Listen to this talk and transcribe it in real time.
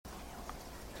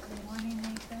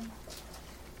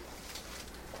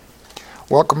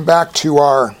Welcome back to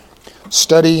our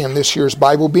study in this year's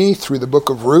Bible Bee through the book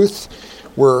of Ruth.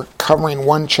 We're covering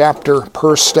one chapter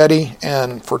per study,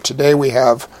 and for today we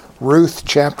have Ruth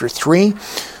chapter 3.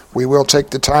 We will take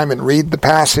the time and read the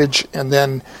passage, and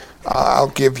then I'll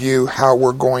give you how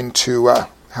we're going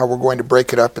to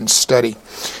break it up and study.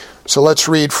 So let's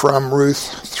read from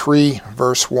Ruth 3,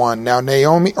 verse 1.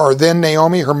 Then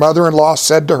Naomi, her mother-in-law,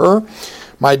 said to her,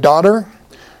 "My daughter,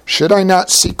 should I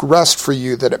not seek rest for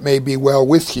you, that it may be well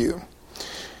with you?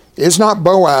 Is not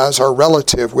Boaz our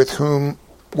relative with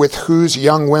whose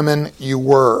young women you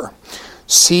were?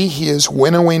 See, he is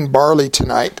winnowing barley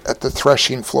tonight at the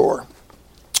threshing floor.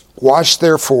 Wash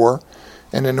therefore,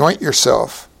 and anoint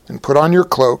yourself, and put on your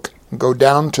cloak, and go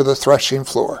down to the threshing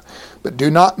floor. But do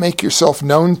not make yourself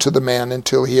known to the man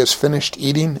until he has finished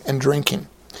eating and drinking.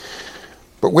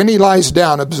 But when he lies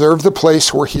down, observe the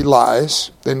place where he lies,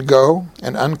 then go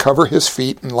and uncover his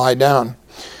feet and lie down,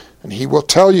 and he will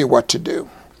tell you what to do."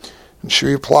 And she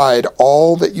replied,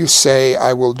 "All that you say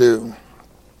I will do."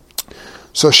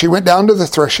 So she went down to the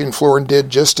threshing floor and did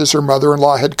just as her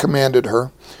mother-in-law had commanded her.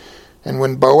 And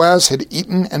when Boaz had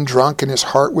eaten and drunk and his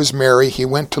heart was merry, he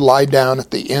went to lie down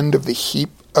at the end of the heap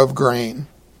of grain.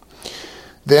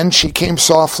 Then she came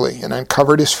softly and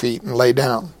uncovered his feet and lay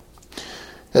down.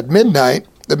 At midnight,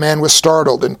 the man was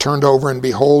startled and turned over, and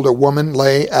behold, a woman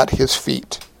lay at his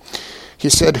feet. He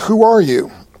said, "Who are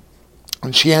you?"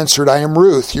 And she answered, "I am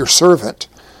Ruth, your servant.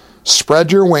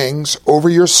 Spread your wings over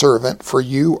your servant, for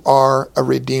you are a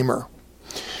redeemer."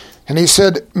 And he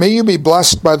said, "May you be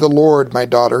blessed by the Lord, my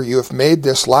daughter. You have made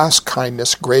this last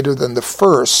kindness greater than the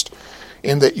first,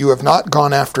 in that you have not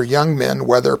gone after young men,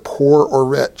 whether poor or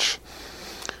rich.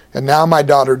 And now, my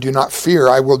daughter, do not fear.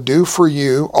 I will do for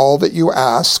you all that you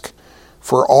ask,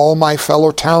 for all my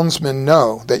fellow townsmen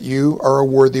know that you are a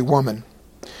worthy woman.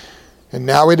 And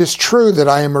now it is true that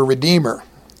I am a redeemer,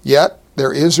 yet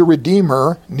there is a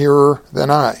redeemer nearer than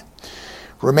I.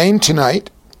 Remain tonight,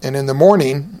 and in the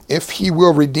morning, if he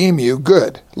will redeem you,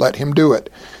 good, let him do it.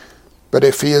 But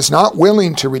if he is not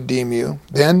willing to redeem you,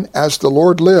 then as the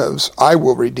Lord lives, I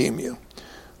will redeem you.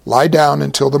 Lie down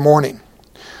until the morning."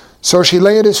 So she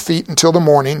lay at his feet until the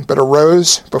morning, but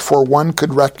arose before one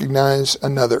could recognize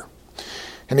another.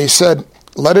 And he said,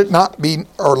 let it not be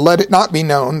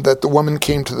known that the woman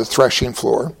came to the threshing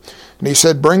floor. And he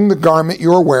said, "Bring the garment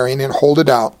you are wearing and hold it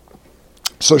out."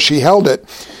 So she held it,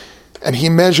 and he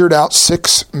measured out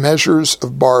 6 measures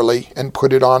of barley and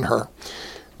put it on her.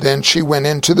 Then she went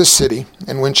into the city,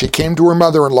 and when she came to her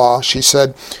mother-in-law, she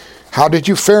said, "How did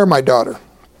you fare, my daughter?"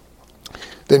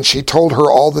 Then she told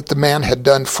her all that the man had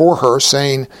done for her,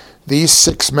 saying, "These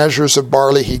 6 measures of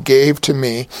barley he gave to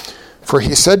me, for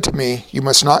he said to me, 'You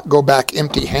must not go back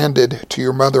empty-handed to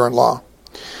your mother-in-law.'"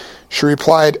 She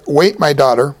replied, "Wait, my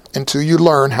daughter, until you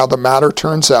learn how the matter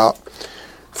turns out,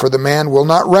 for the man will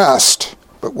not rest,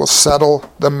 but will settle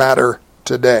the matter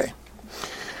today."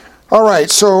 All right,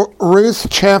 so Ruth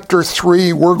chapter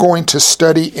 3, we're going to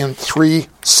study in 3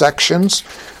 sections.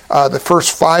 The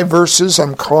first 5 verses,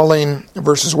 I'm calling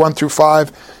verses 1 through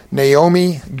 5,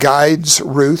 Naomi guides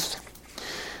Ruth.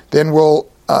 Then we'll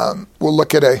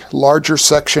look at a larger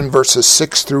section, verses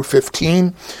 6 through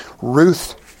 15,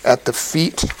 Ruth at the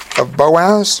feet of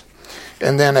Boaz.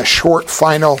 And then a short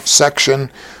final section,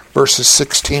 verses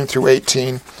 16 through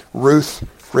 18, Ruth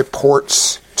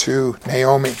reports to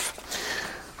Naomi.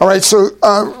 All right, so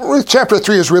Ruth chapter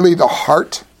 3 is really the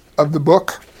heart of the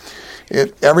book.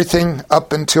 Everything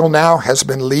up until now has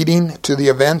been leading to the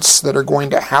events that are going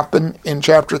to happen in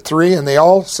chapter 3, and they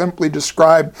all simply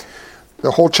describe,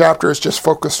 the whole chapter is just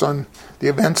focused on the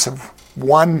events of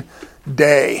one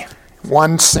day,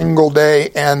 one single day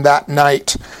and that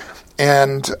night,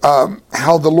 and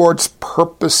how the Lord's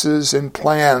purposes and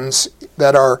plans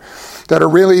that are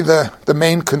really the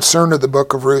main concern of the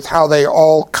book of Ruth, how they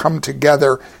all come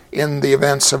together in the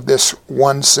events of this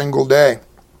one single day.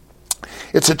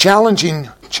 It's a challenging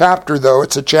chapter, though.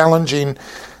 It's a challenging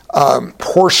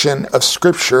portion of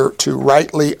Scripture to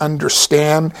rightly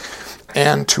understand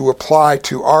and to apply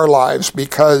to our lives,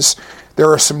 because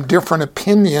there are some different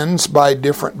opinions by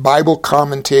different Bible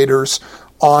commentators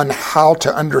on how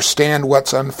to understand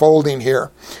what's unfolding here.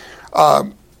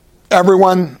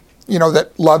 Everyone, that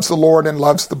loves the Lord and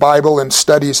loves the Bible and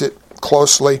studies it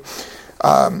closely,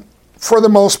 for the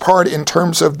most part, in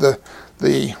terms of the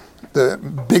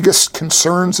biggest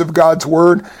concerns of God's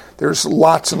Word, there's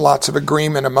lots and lots of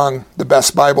agreement among the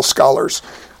best Bible scholars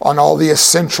on all the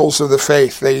essentials of the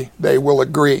faith. They will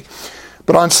agree.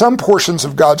 But on some portions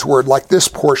of God's Word, like this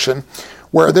portion,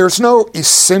 where there's no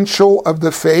essential of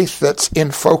the faith that's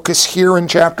in focus here in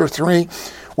chapter 3,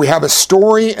 we have a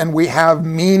story and we have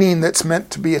meaning that's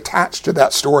meant to be attached to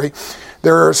that story.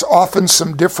 There's often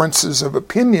some differences of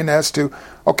opinion as to,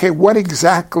 okay, what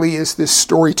exactly is this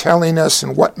story telling us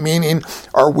and what meaning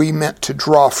are we meant to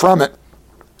draw from it?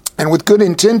 And with good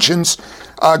intentions,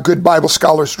 good Bible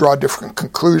scholars draw different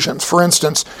conclusions. For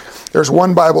instance, there's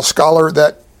one Bible scholar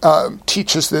that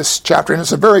teaches this chapter, and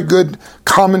it's a very good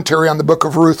commentary on the book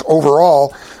of Ruth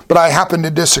overall, but I happen to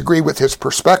disagree with his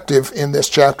perspective in this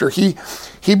chapter.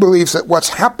 He believes that what's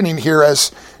happening here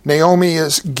as Naomi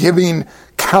is giving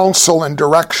counsel and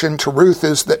direction to Ruth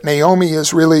is that Naomi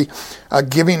is really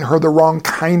giving her the wrong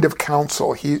kind of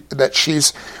counsel, that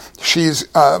she's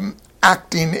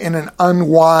acting in an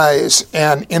unwise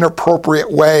and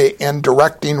inappropriate way in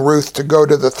directing Ruth to go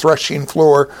to the threshing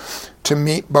floor to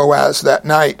meet Boaz that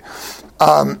night.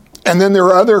 And then there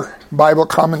are other Bible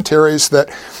commentaries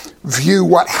that view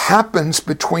what happens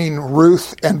between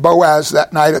Ruth and Boaz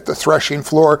that night at the threshing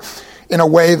floor in a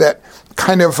way that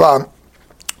kind of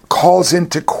calls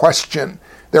into question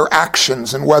their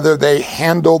actions and whether they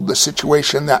handled the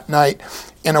situation that night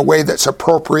in a way that's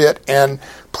appropriate and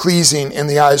pleasing in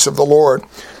the eyes of the Lord.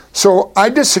 So I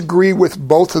disagree with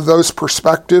both of those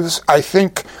perspectives. I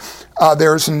think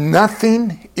there's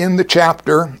nothing in the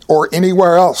chapter or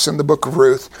anywhere else in the book of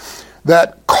Ruth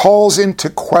that calls into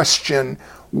question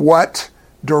what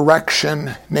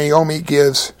direction Naomi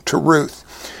gives to Ruth.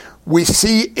 We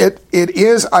see it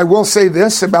is, I will say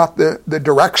this about the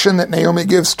direction that Naomi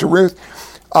gives to Ruth.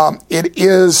 It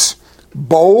is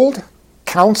bold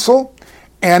counsel,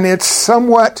 and it's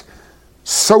somewhat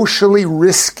socially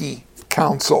risky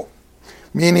counsel,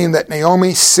 meaning that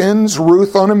Naomi sends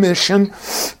Ruth on a mission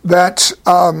that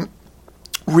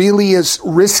really is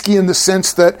risky in the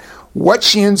sense that what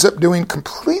she ends up doing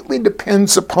completely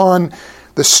depends upon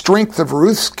the strength of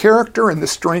Ruth's character and the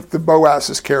strength of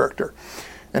Boaz's character.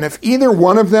 And if either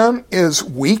one of them is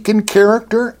weak in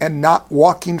character and not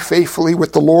walking faithfully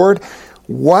with the Lord,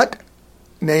 what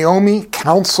Naomi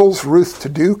counsels Ruth to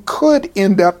do could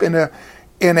end up in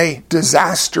a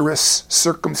disastrous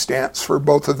circumstance for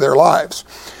both of their lives.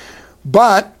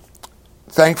 But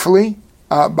thankfully,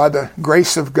 by the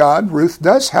grace of God, Ruth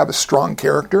does have a strong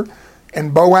character,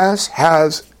 and Boaz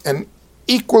has an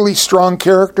equally strong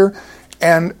character,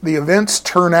 and the events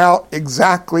turn out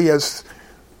exactly as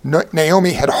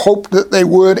Naomi had hoped that they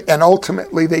would, and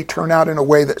ultimately they turn out in a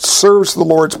way that serves the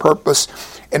Lord's purpose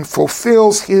and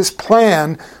fulfills His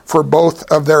plan for both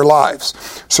of their lives.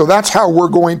 So that's how we're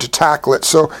going to tackle it.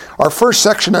 So our first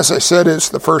section, as I said, is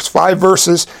the first 5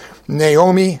 verses,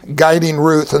 Naomi guiding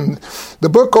Ruth. And the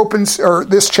book opens, or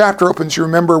this chapter opens, you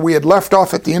remember we had left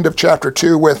off at the end of chapter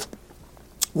 2 with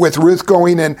Ruth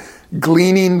going and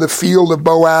gleaning the field of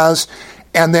Boaz,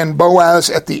 and then Boaz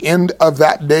at the end of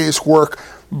that day's work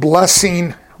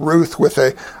blessing Ruth with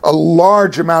a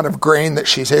large amount of grain that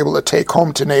she's able to take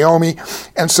home to Naomi.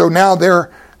 And so now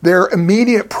their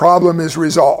immediate problem is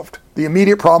resolved. The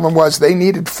immediate problem was they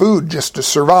needed food just to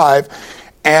survive,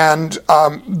 and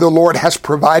the Lord has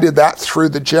provided that through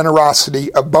the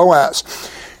generosity of Boaz.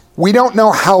 We don't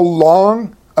know how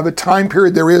long of a time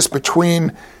period there is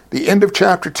between the end of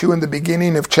chapter 2 and the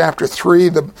beginning of chapter 3.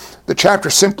 The chapter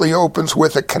simply opens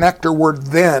with a connector word,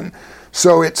 then.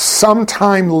 So it's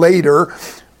sometime later,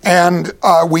 and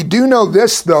we do know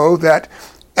this, though, that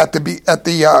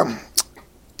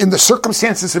in the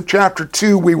circumstances of chapter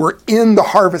 2, we were in the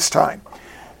harvest time.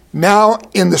 Now,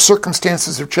 in the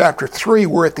circumstances of chapter 3,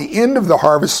 we're at the end of the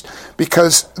harvest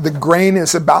because the grain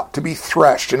is about to be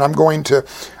threshed, and I'm going to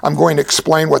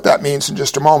explain what that means in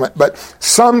just a moment. But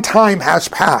some time has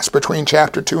passed between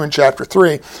chapter 2 and chapter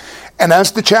 3. And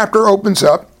as the chapter opens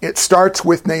up, it starts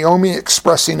with Naomi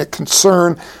expressing a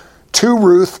concern to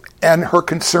Ruth, and her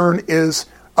concern is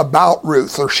about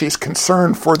Ruth, or she's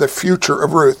concerned for the future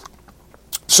of Ruth.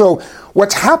 So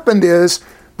what's happened is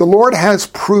the Lord has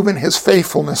proven His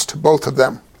faithfulness to both of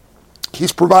them.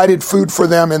 He's provided food for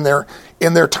them in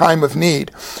their time of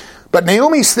need. But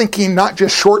Naomi's thinking not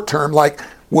just short term, like,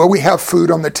 will we have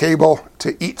food on the table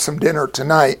to eat some dinner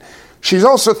tonight? She's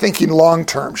also thinking long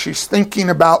term. She's thinking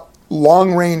about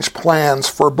long-range plans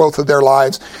for both of their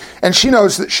lives. And she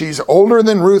knows that she's older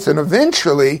than Ruth, and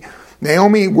eventually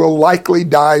Naomi will likely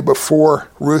die before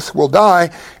Ruth will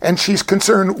die. And she's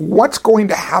concerned, what's going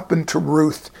to happen to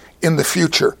Ruth in the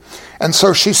future? And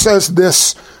so she says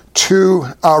this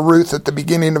to Ruth at the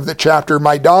beginning of the chapter,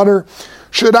 "My daughter,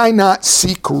 should I not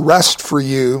seek rest for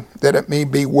you, that it may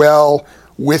be well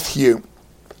with you?"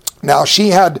 Now,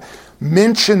 she had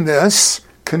mentioned this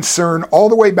concern all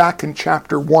the way back in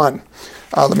chapter 1.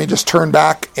 Let me just turn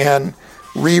back and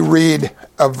reread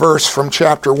a verse from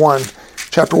chapter 1.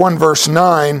 Chapter 1, verse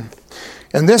 9.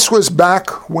 And this was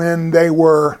back when they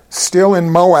were still in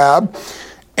Moab.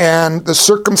 And the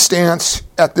circumstance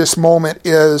at this moment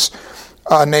is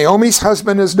Naomi's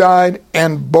husband has died,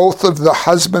 and both of the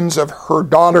husbands of her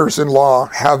daughters-in-law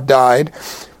have died.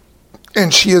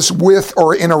 And she is with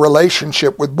or in a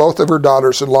relationship with both of her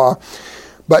daughters-in-law.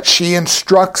 But she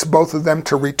instructs both of them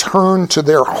to return to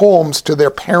their homes, to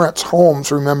their parents'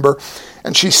 homes, remember.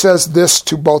 And she says this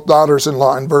to both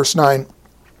daughters-in-law in verse 9.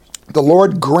 The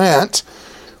Lord grant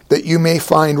that you may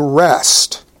find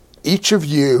rest, each of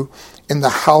you, in the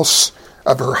house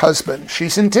of her husband.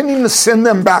 She's intending to send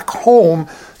them back home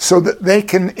so that they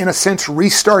can, in a sense,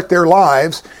 restart their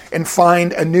lives and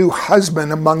find a new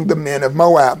husband among the men of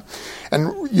Moab.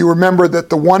 And you remember that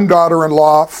the one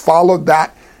daughter-in-law followed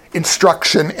that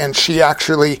instruction, and she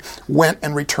actually went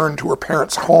and returned to her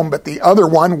parents' home. But the other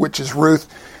one, which is Ruth,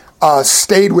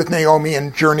 stayed with Naomi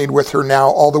and journeyed with her now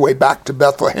all the way back to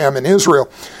Bethlehem in Israel.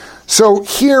 So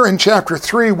here in chapter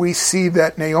 3, we see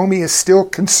that Naomi is still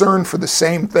concerned for the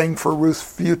same thing for Ruth's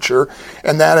future,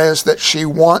 and that is that she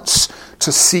wants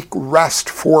to seek rest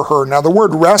for her. Now, the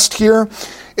word rest here,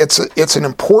 it's an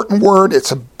important word.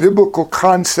 It's a biblical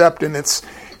concept, and it's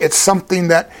something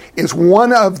that is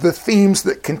one of the themes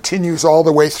that continues all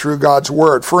the way through God's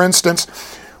word. For instance,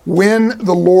 when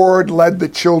the Lord led the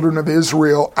children of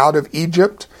Israel out of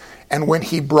Egypt, and when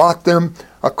he brought them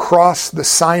across the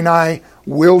Sinai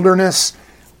wilderness,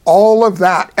 all of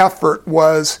that effort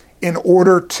was in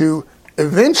order to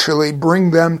eventually bring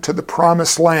them to the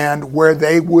promised land, where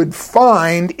they would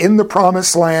find in the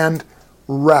promised land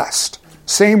rest.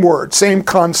 Same word, same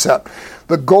concept.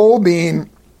 The goal being,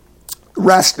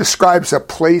 rest describes a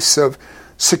place of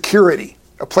security,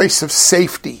 a place of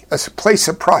safety, a place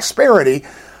of prosperity,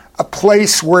 a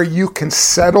place where you can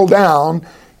settle down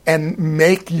and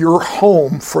make your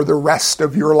home for the rest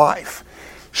of your life.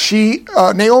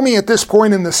 Naomi at this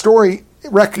point in the story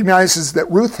recognizes that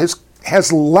Ruth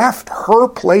has left her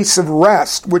place of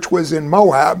rest, which was in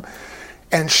Moab,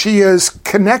 and she is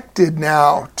connected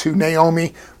now to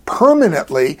Naomi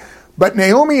permanently. But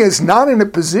Naomi is not in a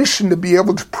position to be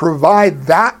able to provide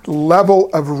that level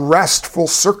of restful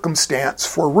circumstance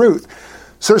for Ruth.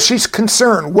 So she's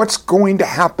concerned what's going to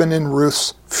happen in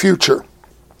Ruth's future.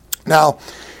 Now,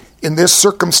 in this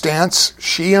circumstance,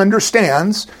 she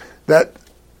understands that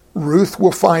Ruth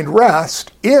will find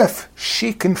rest if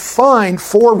she can find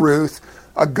for Ruth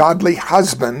a godly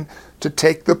husband to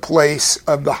take the place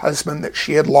of the husband that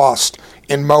she had lost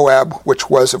in Moab, which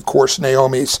was, of course,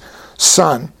 Naomi's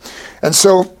son. And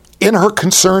so in her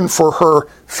concern for her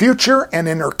future and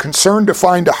in her concern to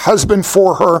find a husband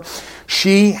for her,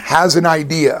 she has an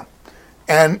idea.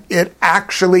 And it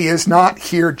actually is not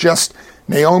here just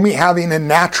Naomi having a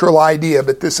natural idea,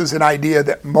 but this is an idea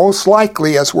that most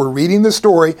likely, as we're reading the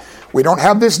story, we don't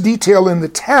have this detail in the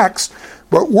text,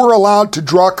 but we're allowed to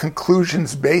draw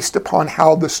conclusions based upon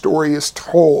how the story is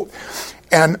told.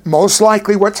 And most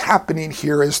likely what's happening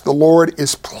here is the Lord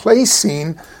is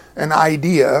placing an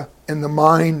idea in the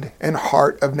mind and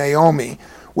heart of Naomi,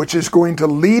 which is going to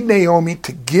lead Naomi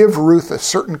to give Ruth a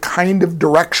certain kind of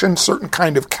direction, certain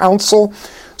kind of counsel,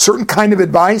 certain kind of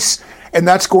advice, and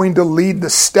that's going to lead the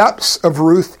steps of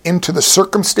Ruth into the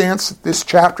circumstance that this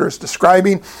chapter is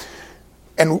describing.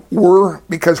 And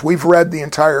because we've read the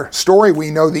entire story,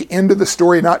 we know the end of the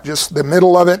story, not just the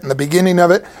middle of it and the beginning of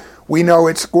it. We know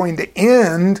it's going to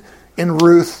end in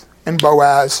Ruth and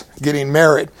Boaz getting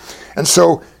married. And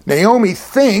so Naomi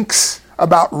thinks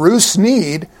about Ruth's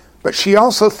need, but she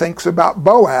also thinks about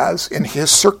Boaz in his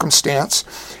circumstance,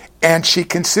 and she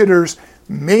considers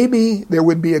maybe there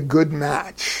would be a good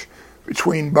match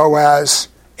between Boaz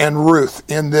and Ruth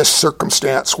in this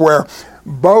circumstance, where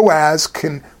Boaz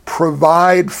can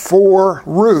provide for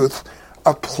Ruth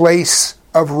a place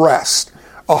of rest,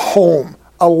 a home,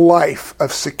 a life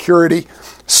of security,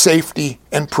 safety,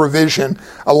 and provision,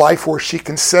 a life where she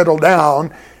can settle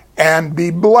down and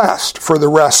be blessed for the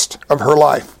rest of her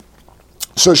life.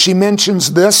 So she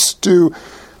mentions this to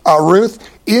Ruth,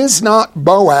 "Is not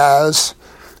Boaz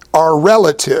our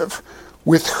relative,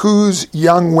 with whose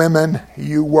young women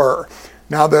you were?"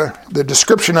 Now the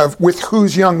description of with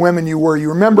whose young women you were, you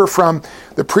remember from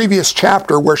the previous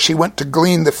chapter where she went to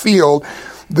glean the field,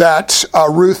 that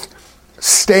Ruth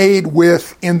stayed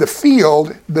with in the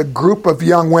field the group of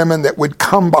young women that would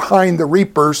come behind the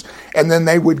reapers, and then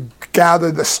they would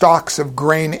gather the stalks of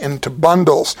grain into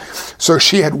bundles. So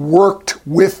she had worked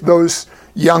with those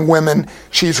young women.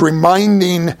 She's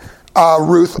reminding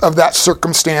Ruth of that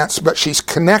circumstance, but she's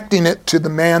connecting it to the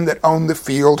man that owned the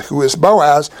field, who is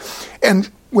Boaz. And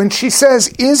when she says,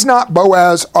 "Is not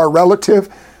Boaz our relative?"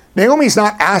 Naomi's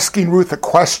not asking Ruth a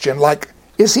question like,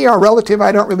 Is he our relative?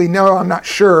 I don't really know. I'm not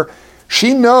sure.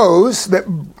 She knows that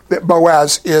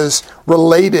Boaz is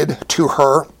related to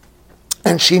her,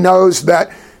 and she knows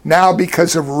that now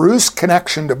because of Ruth's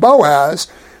connection to Boaz,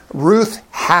 Ruth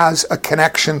has a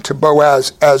connection to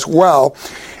Boaz as well.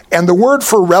 And the word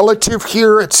for relative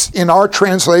here, it's in our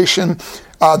translation,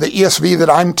 the ESV that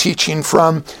I'm teaching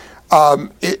from,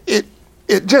 it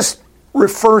just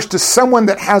refers to someone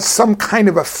that has some kind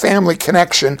of a family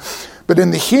connection. But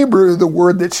in the Hebrew, the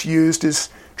word that's used is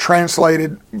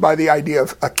translated by the idea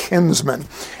of a kinsman.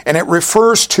 And it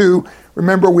refers to,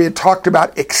 remember we had talked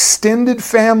about extended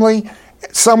family,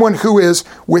 someone who is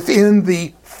within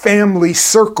the family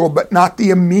circle, but not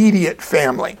the immediate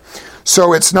family.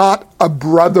 So it's not a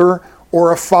brother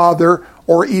or a father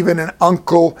or even an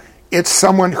uncle. It's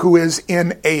someone who is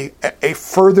in a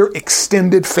further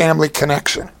extended family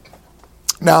connection.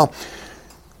 Now,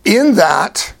 in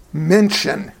that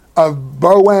mention of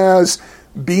Boaz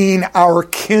being our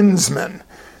kinsman,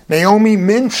 Naomi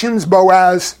mentions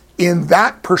Boaz in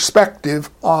that perspective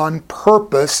on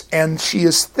purpose, and she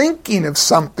is thinking of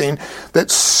something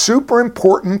that's super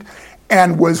important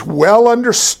and was well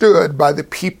understood by the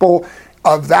people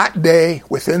of that day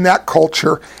within that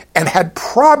culture, and had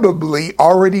probably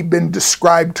already been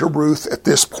described to Ruth at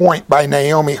this point by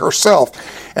Naomi herself.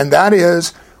 And that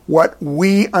is what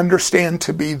we understand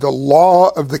to be the law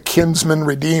of the kinsman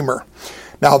redeemer.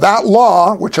 Now that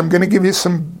law, which I'm going to give you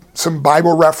some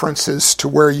Bible references to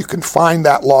where you can find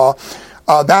that law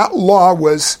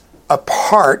was a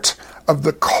part of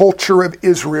the culture of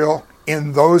Israel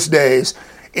in those days.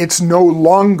 It's no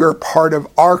longer part of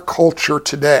our culture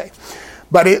today.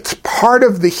 But it's part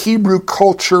of the Hebrew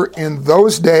culture in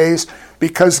those days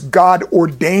because God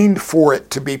ordained for it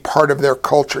to be part of their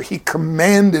culture. He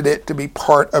commanded it to be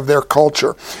part of their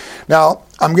culture. Now,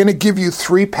 I'm going to give you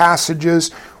 3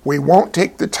 passages. We won't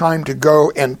take the time to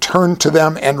go and turn to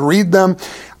them and read them.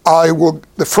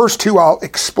 The first 2 I'll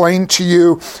explain to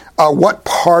you what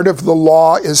part of the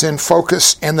law is in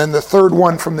focus, and then the third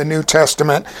one from the New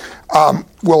Testament,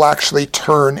 we'll actually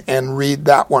turn and read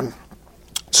that one.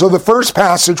 So the first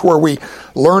passage where we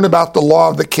learn about the law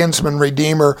of the kinsman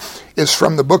redeemer is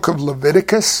from the book of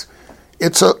Leviticus.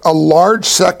 It's a large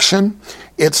section.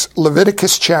 It's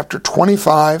Leviticus chapter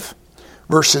 25,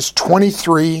 verses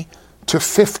 23 to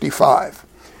 55.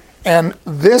 And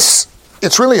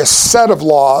it's really a set of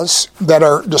laws that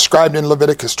are described in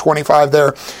Leviticus 25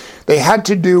 there. They had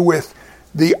to do with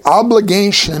the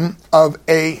obligation of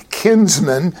a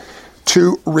kinsman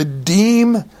to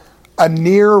redeem a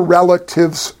near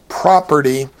relative's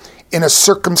property in a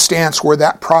circumstance where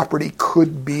that property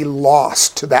could be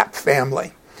lost to that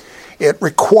family. It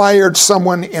required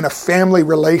someone in a family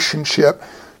relationship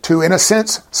to, in a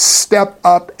sense, step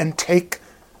up and take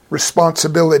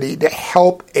responsibility to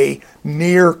help a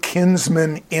near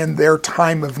kinsman in their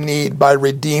time of need by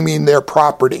redeeming their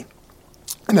property.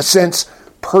 In a sense,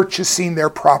 purchasing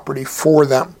their property for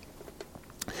them.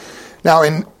 Now,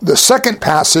 in the second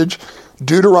passage,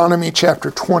 Deuteronomy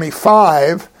chapter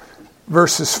 25,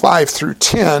 verses 5 through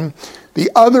 10,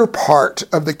 the other part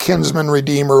of the kinsman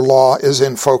redeemer law is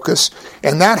in focus,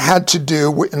 and that had to do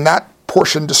with, and that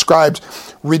portion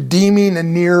describes redeeming a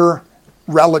near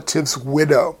relative's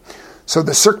widow. So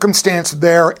the circumstance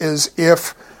there is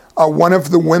if one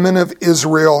of the women of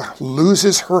Israel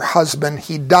loses her husband,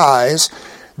 he dies,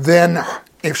 then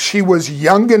if she was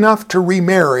young enough to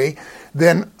remarry,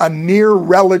 then a near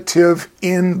relative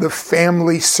in the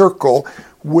family circle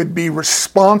would be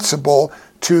responsible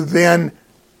to then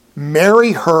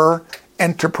marry her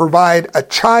and to provide a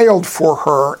child for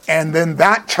her, and then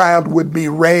that child would be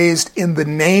raised in the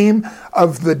name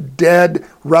of the dead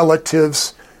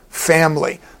relative's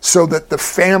family, so that the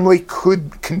family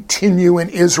could continue in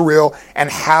Israel and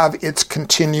have its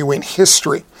continuing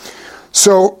history.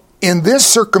 So in this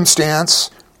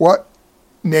circumstance, what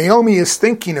Naomi is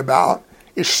thinking about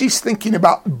is she's thinking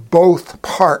about both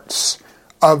parts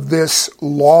of this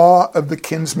law of the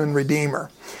kinsman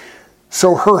redeemer.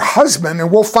 So her husband,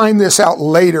 and we'll find this out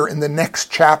later in the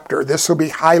next chapter. This will be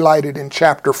highlighted in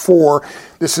chapter 4.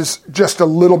 This is just a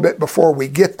little bit before we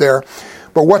get there.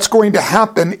 But what's going to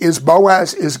happen is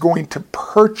Boaz is going to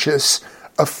purchase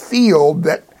a field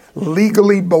that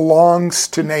legally belongs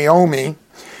to Naomi,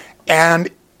 and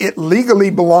it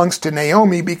legally belongs to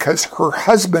Naomi because her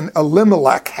husband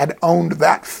Elimelech had owned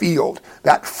that field,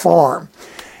 that farm.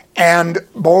 And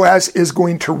Boaz is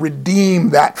going to redeem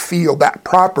that field, that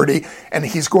property, and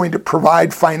he's going to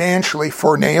provide financially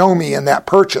for Naomi in that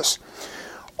purchase.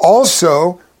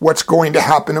 Also, what's going to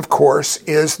happen, of course,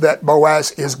 is that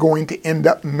Boaz is going to end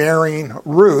up marrying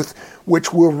Ruth,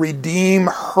 which will redeem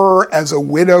her as a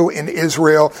widow in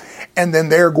Israel, and then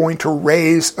they're going to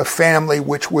raise a family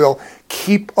which will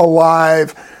keep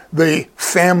alive the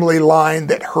family line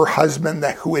that her husband,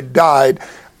 who had died,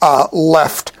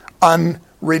 left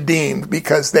unredeemed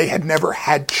because they had never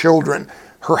had children.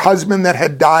 Her husband that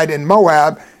had died in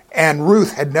Moab and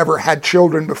Ruth had never had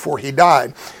children before he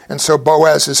died. And so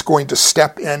Boaz is going to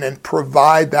step in and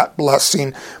provide that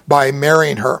blessing by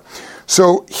marrying her.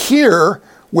 So here,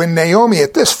 when Naomi,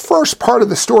 at this first part of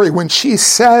the story, when she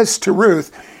says to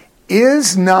Ruth,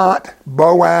 "Is not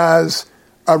Boaz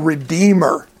a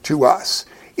redeemer to us?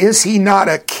 Is he not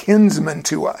a kinsman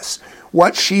to us?"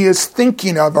 What she is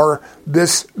thinking of are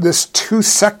this two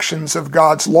sections of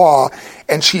God's law,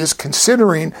 and she is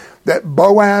considering that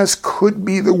Boaz could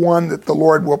be the one that the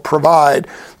Lord will provide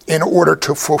in order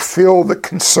to fulfill the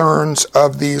concerns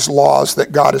of these laws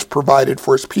that God has provided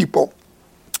for his people.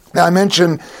 Now, I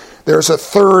mentioned there's a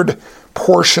third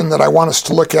portion that I want us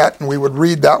to look at, and we would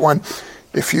read that one.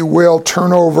 If you will,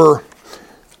 turn over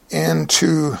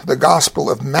into the Gospel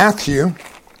of Matthew,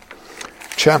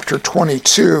 chapter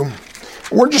 22.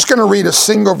 We're just going to read a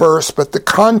single verse, but the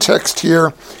context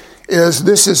here is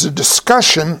this is a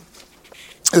discussion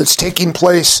that's taking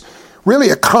place, really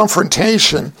a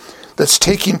confrontation that's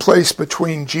taking place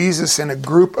between Jesus and a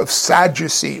group of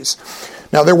Sadducees.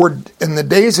 Now, in the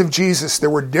days of Jesus, there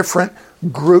were different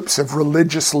groups of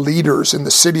religious leaders in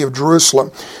the city of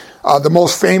Jerusalem. The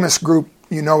most famous group,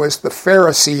 is the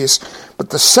Pharisees, but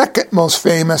the second most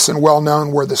famous and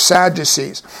well-known were the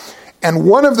Sadducees. And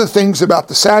one of the things about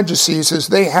the Sadducees is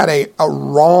they had a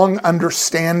wrong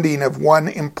understanding of one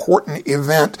important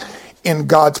event in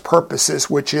God's purposes,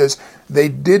 which is they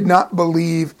did not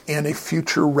believe in a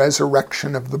future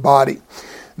resurrection of the body.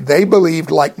 They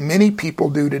believed, like many people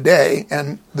do today,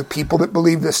 and the people that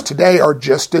believe this today are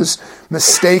just as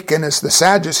mistaken as the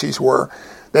Sadducees were.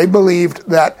 They believed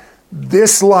that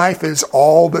this life is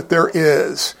all that there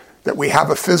is, that we have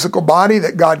a physical body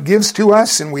that God gives to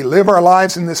us, and we live our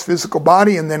lives in this physical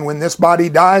body, and then when this body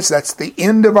dies, that's the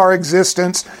end of our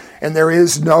existence, and there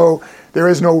is no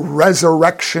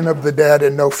resurrection of the dead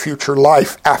and no future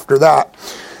life after that.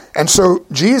 And so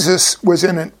Jesus was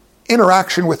in an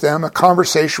interaction with them, a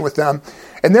conversation with them,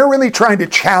 and they're really trying to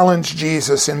challenge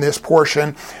Jesus in this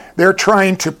portion. They're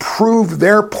trying to prove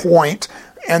their point,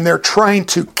 and they're trying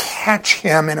to catch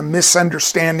him in a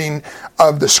misunderstanding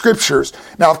of the scriptures.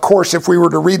 Now, of course, if we were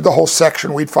to read the whole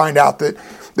section, we'd find out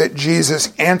that Jesus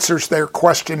answers their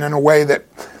question in a way that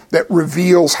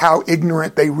reveals how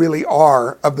ignorant they really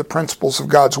are of the principles of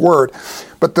God's word.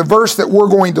 But the verse that we're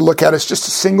going to look at is just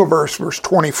a single verse, verse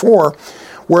 24,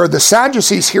 where the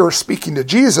Sadducees here are speaking to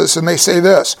Jesus, and they say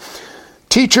this,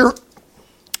 "Teacher,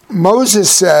 Moses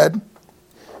said,"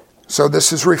 so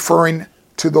this is referring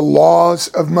to the laws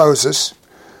of Moses,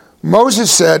 "Moses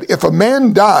said, if a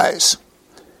man dies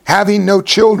having no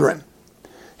children,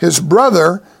 his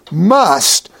brother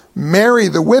must marry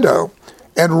the widow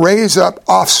and raise up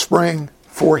offspring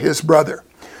for his brother."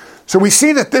 So we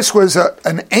see that this was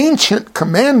an ancient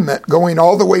commandment going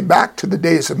all the way back to the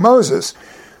days of Moses,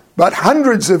 but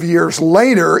hundreds of years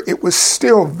later, it was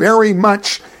still very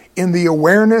much in the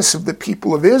awareness of the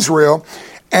people of Israel,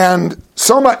 and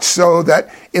so much so that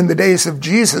in the days of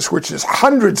Jesus, which is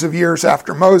hundreds of years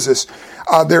after Moses,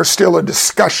 there's still a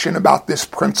discussion about this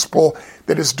principle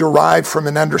that is derived from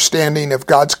an understanding of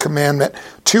God's commandment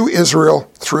to Israel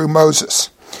through Moses.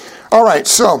 All right,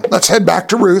 so let's head back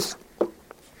to Ruth,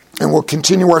 and we'll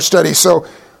continue our study. So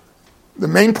the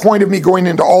main point of me going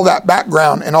into all that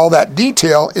background and all that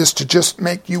detail is to just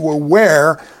make you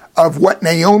aware of what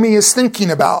Naomi is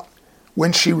thinking about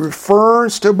when she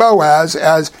refers to Boaz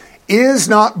as, "Is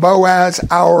not Boaz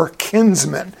our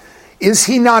kinsman? Is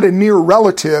he not a near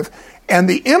relative?" And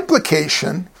the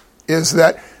implication is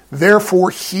that therefore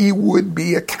he would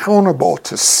be accountable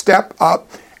to step up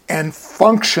and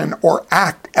function or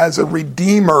act as a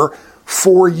redeemer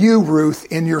for you, Ruth,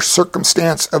 in your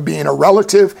circumstance of being a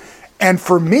relative, and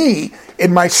for me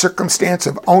in my circumstance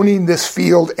of owning this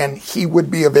field, and he would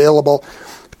be available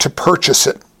to purchase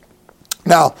it.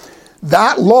 Now,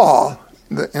 that law,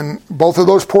 in both of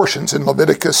those portions, in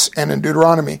Leviticus and in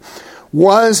Deuteronomy,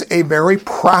 was a very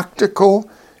practical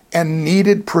and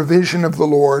needed provision of the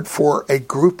Lord for a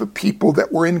group of people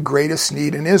that were in greatest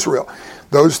need in Israel.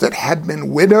 Those that had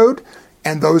been widowed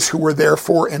and those who were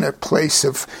therefore in a place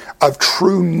of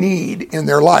true need in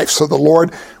their life. So the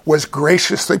Lord was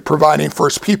graciously providing for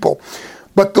his people.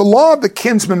 But the law of the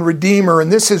kinsman redeemer,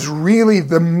 and this is really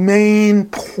the main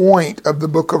point of the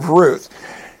book of Ruth,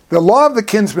 the law of the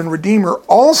kinsman redeemer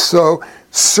also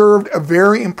served a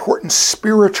very important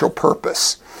spiritual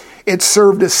purpose. It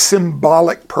served a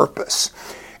symbolic purpose.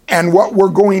 And what we're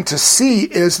going to see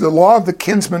is the law of the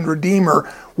kinsman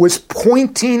redeemer was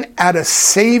pointing at a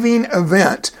saving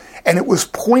event, and it was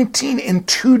pointing in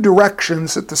two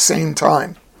directions at the same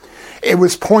time. It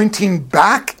was pointing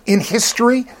back in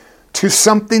history to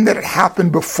something that had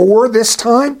happened before this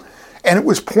time, and it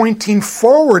was pointing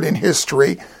forward in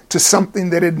history to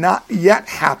something that had not yet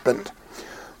happened.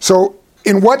 So,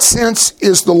 in what sense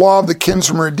is the law of the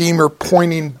kinsman redeemer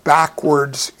pointing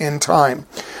backwards in time?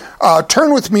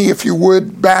 Turn with me, if you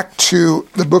would, back to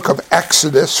the book of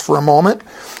Exodus for a moment,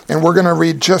 and we're going to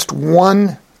read just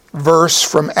one verse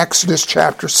from Exodus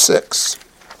chapter 6.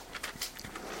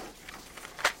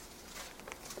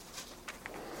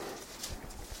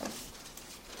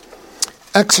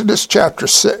 Exodus chapter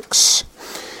 6.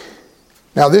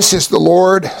 Now this is the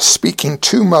Lord speaking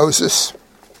to Moses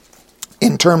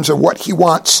in terms of what he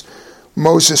wants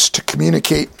Moses to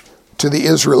communicate to the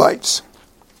Israelites.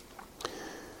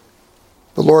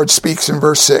 The Lord speaks in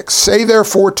verse 6. Say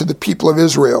therefore to the people of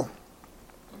Israel,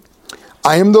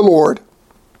 I am the Lord,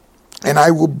 and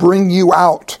I will bring you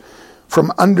out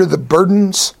from under the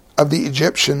burdens of the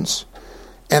Egyptians,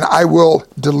 and I will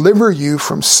deliver you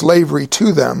from slavery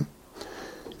to them,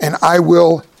 and I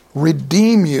will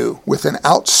redeem you with an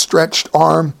outstretched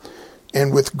arm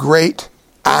and with great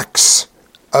acts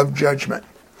of judgment.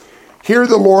 Here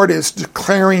the Lord is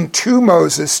declaring to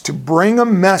Moses to bring a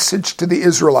message to the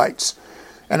Israelites.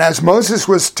 And as Moses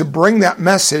was to bring that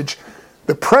message,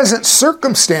 the present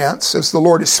circumstance, as the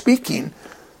Lord is speaking,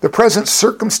 the present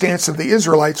circumstance of the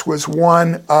Israelites was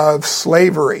one of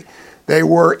slavery. They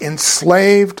were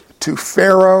enslaved to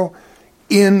Pharaoh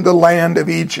in the land of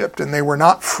Egypt, and they were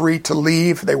not free to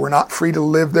leave. They were not free to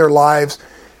live their lives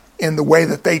in the way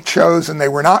that they chose, and they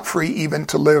were not free even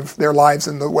to live their lives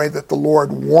in the way that the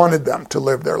Lord wanted them to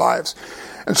live their lives.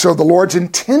 And so the Lord's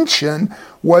intention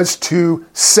was to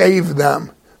save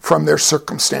them from their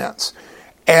circumstance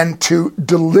and to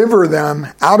deliver them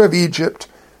out of Egypt,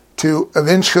 to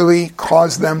eventually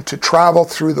cause them to travel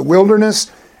through the wilderness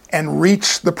and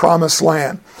reach the promised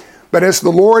land. But as the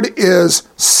Lord is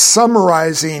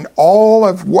summarizing all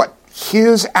of what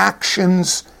his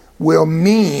actions will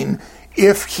mean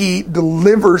if he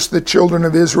delivers the children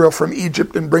of Israel from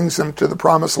Egypt and brings them to the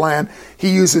promised land, he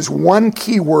uses one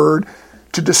key word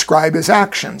to describe his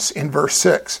actions in verse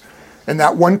 6. And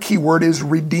that one key word is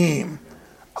redeem.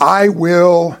 I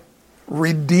will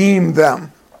redeem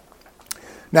them.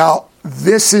 Now,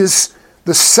 this is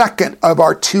the second of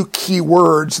our two key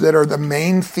words that are the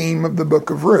main theme of the book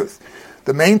of Ruth.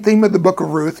 The main theme of the book of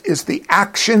Ruth is the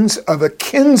actions of a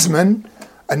kinsman,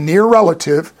 a near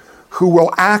relative, who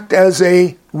will act as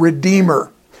a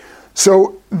redeemer.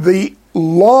 So the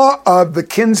law of the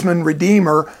kinsman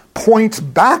redeemer points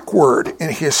backward in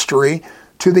history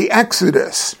to the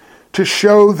Exodus to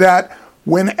show that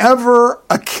whenever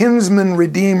a kinsman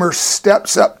redeemer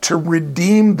steps up to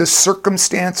redeem the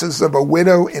circumstances of a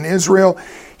widow in Israel,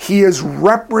 he is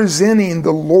representing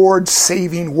the Lord's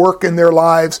saving work in their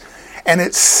lives. And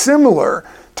it's similar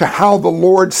to how the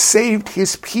Lord saved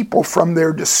his people from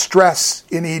their distress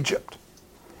in Egypt.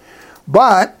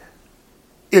 But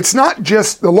it's not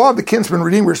just, the law of the kinsman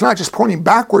redeemer is not just pointing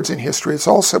backwards in history, it's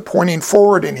also pointing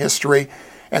forward in history.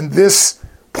 And this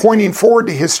pointing forward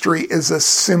to history is a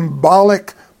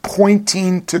symbolic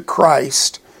pointing to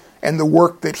Christ and the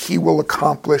work that he will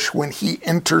accomplish when he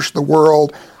enters the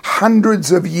world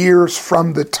hundreds of years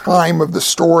from the time of the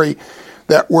story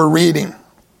that we're reading.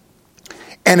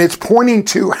 And it's pointing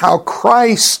to how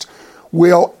Christ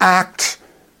will act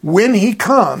when he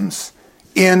comes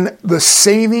in the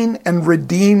saving and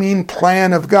redeeming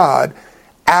plan of God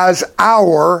as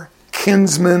our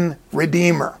kinsman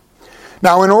redeemer.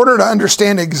 Now, in order to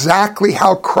understand exactly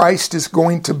how Christ is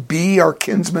going to be our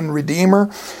kinsman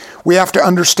redeemer, we have to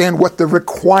understand what the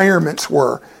requirements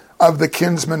were of the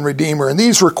kinsman redeemer. And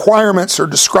these requirements are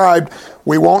described.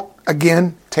 We won't,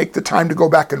 again, take the time to go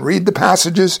back and read the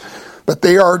passages, but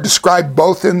they are described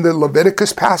both in the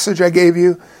Leviticus passage I gave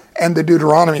you and the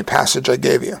Deuteronomy passage I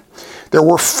gave you. There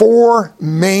were four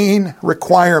main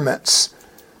requirements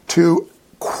to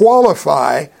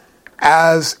qualify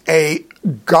as a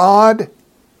God-ordained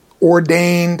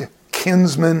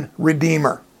kinsman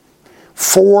redeemer.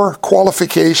 Four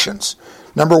qualifications.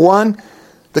 Number one,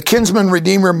 the kinsman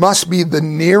redeemer must be the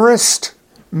nearest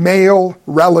male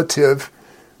relative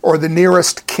or the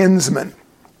nearest kinsman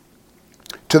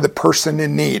to the person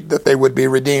in need that they would be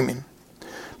redeeming.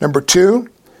 Number two,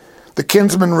 the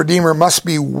kinsman redeemer must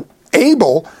be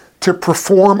able to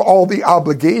perform all the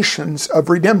obligations of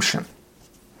redemption.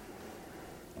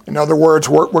 In other words,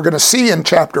 we're going to see in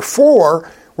chapter 4,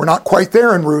 we're not quite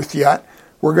there in Ruth yet,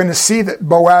 we're going to see that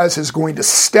Boaz is going to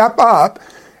step up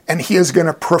and he is going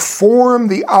to perform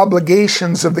the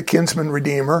obligations of the kinsman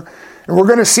redeemer. And we're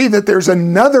going to see that there's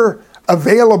another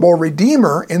available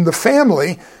redeemer in the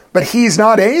family, but he's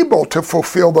not able to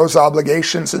fulfill those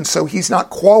obligations, and so he's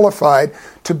not qualified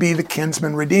to be the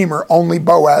kinsman redeemer. Only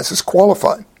Boaz is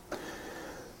qualified.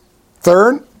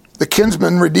 Third, the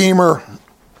kinsman redeemer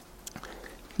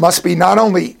must be not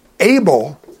only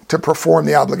able to perform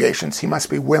the obligations, he must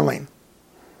be willing.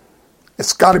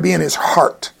 It's got to be in his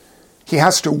heart. He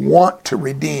has to want to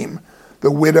redeem the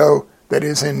widow that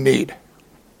is in need.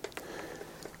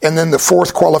 And then the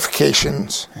fourth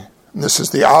qualifications, and this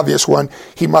is the obvious one,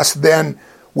 he must then,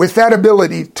 with that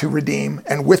ability to redeem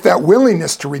and with that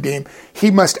willingness to redeem, he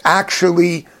must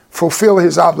actually fulfill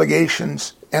his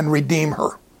obligations and redeem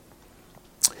her.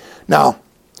 Now,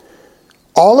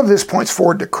 all of this points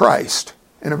forward to Christ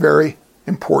in a very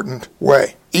important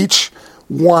way. Each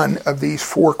one of these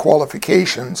four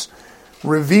qualifications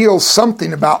reveals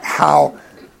something about how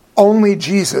only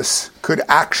Jesus could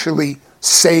actually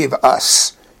save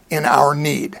us in our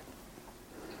need.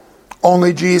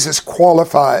 Only Jesus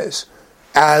qualifies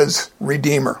as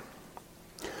Redeemer.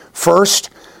 First,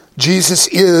 Jesus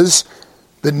is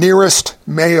the nearest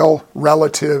male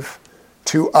relative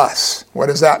to us. What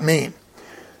does that mean?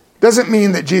 It doesn't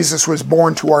mean that Jesus was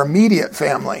born to our immediate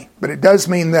family, but it does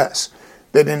mean this,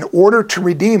 that in order to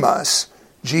redeem us,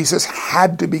 Jesus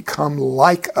had to become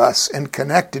like us and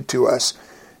connected to us.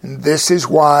 And this is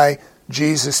why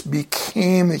Jesus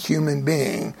became a human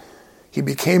being. He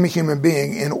became a human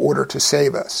being in order to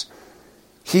save us.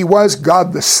 He was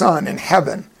God the Son in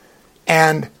heaven.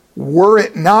 And were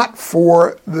it not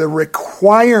for the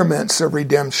requirements of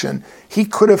redemption, he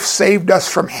could have saved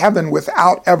us from heaven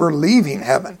without ever leaving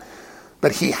heaven.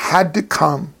 But he had to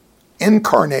come,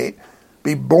 incarnate,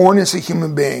 be born as a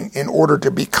human being in order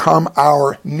to become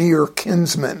our near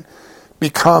kinsman,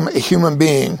 become a human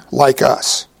being like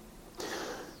us.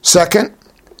 Second,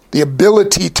 the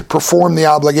ability to perform the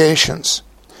obligations.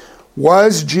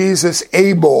 Was Jesus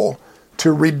able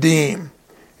to redeem?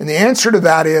 And the answer to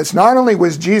that is, not only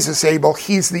was Jesus able,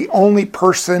 he's the only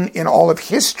person in all of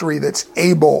history that's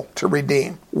able to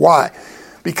redeem. Why?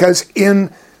 Because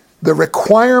in the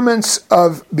requirements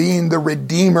of being the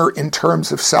Redeemer in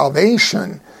terms of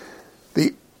salvation,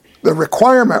 the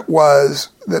requirement was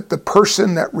that the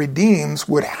person that redeems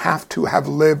would have to have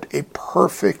lived a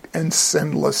perfect and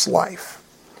sinless life.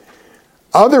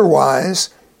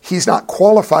 Otherwise, he's not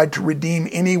qualified to redeem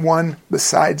anyone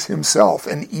besides himself,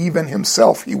 and even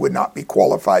himself he would not be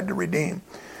qualified to redeem.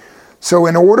 So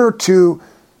in order to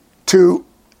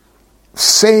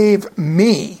save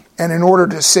me, and in order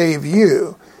to save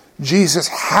you, Jesus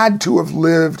had to have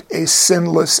lived a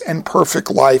sinless and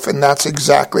perfect life, and that's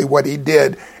exactly what he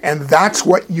did. And that's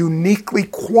what uniquely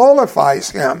qualifies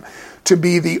him to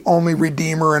be the only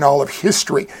Redeemer in all of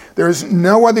history. There's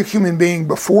no other human being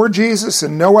before Jesus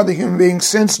and no other human being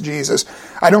since Jesus.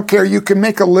 I don't care, you can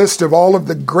make a list of all of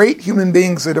the great human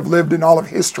beings that have lived in all of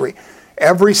history.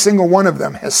 Every single one of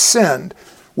them has sinned,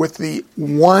 with the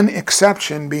one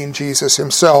exception being Jesus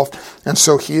himself, and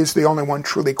so he is the only one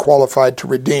truly qualified to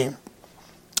redeem.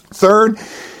 Third,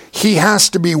 he has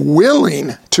to be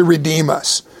willing to redeem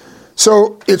us.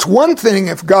 So it's one thing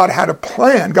if God had a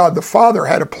plan, God the Father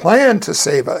had a plan to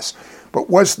save us, but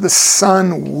was the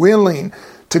Son willing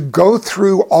to go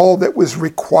through all that was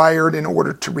required in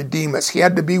order to redeem us? He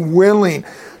had to be willing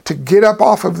to get up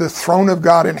off of the throne of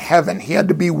God in heaven. He had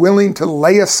to be willing to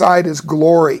lay aside his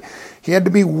glory. He had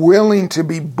to be willing to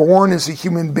be born as a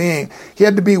human being. He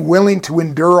had to be willing to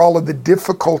endure all of the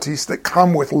difficulties that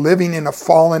come with living in a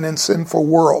fallen and sinful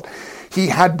world. He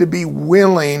had to be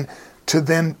willing to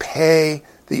then pay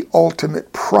the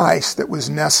ultimate price that was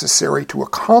necessary to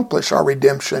accomplish our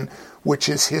redemption, which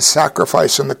is his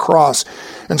sacrifice on the cross.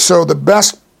 And so the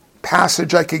best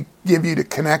passage I could give you to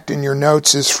connect in your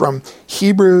notes is from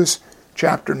Hebrews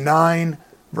chapter 9,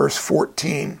 verse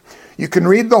 14. You can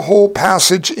read the whole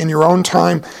passage in your own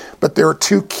time, but there are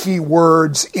two key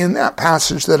words in that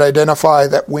passage that identify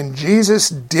that when Jesus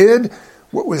did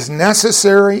what was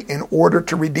necessary in order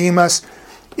to redeem us,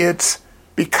 it's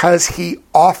because he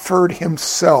offered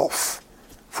himself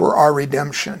for our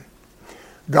redemption.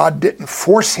 God didn't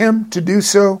force him to do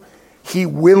so. He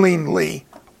willingly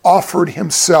offered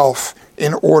himself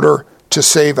in order to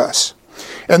save us.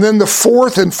 And then the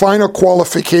fourth and final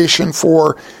qualification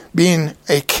for being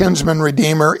a kinsman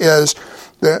redeemer is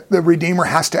the Redeemer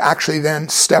has to actually then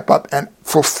step up and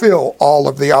fulfill all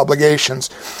of the obligations.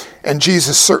 And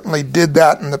Jesus certainly did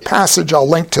that in the passage. I'll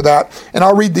link to that. And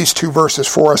I'll read these 2 verses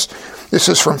for us. This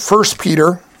is from 1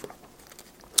 Peter.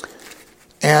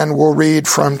 And we'll read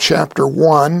from chapter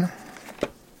 1.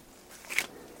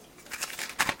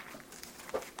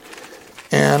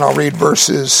 And I'll read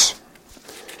verses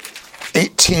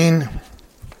 18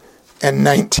 and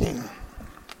 19.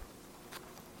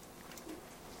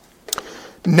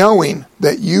 Knowing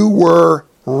that you were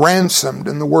ransomed,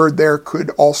 and the word there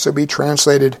could also be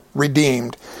translated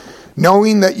redeemed.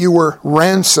 Knowing that you were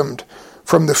ransomed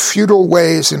from the futile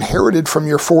ways inherited from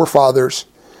your forefathers,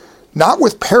 not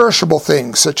with perishable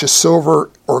things such as silver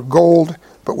or gold,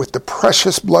 but with the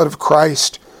precious blood of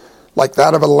Christ, like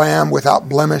that of a lamb without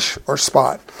blemish or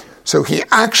spot. So he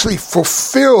actually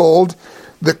fulfilled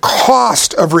the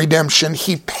cost of redemption.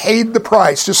 He paid the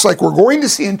price, just like we're going to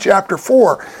see in chapter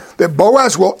 4, that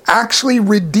Boaz will actually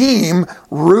redeem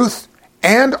Ruth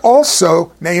and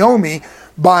also Naomi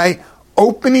by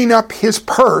opening up his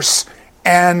purse,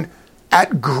 and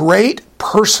at great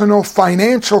personal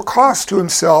financial cost to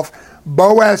himself,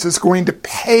 Boaz is going to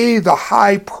pay the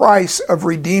high price of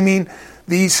redeeming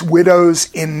these widows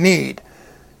in need.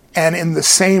 And in the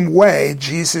same way,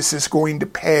 Jesus is going to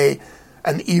pay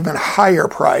an even higher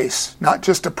price, not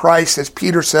just a price, as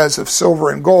Peter says, of silver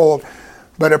and gold,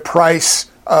 but a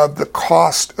price of the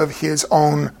cost of his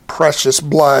own precious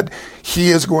blood. He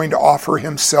is going to offer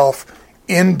himself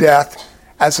in death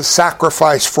as a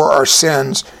sacrifice for our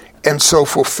sins, and so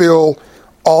fulfill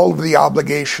all of the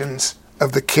obligations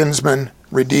of the kinsman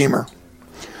redeemer.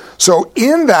 So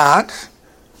in that,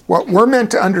 what we're meant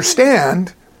to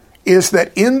understand is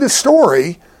that in the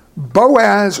story,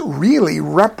 Boaz really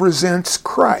represents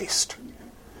Christ.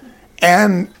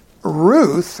 And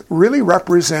Ruth really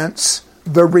represents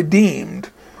the redeemed.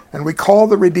 And we call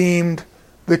the redeemed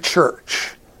the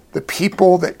church, the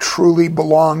people that truly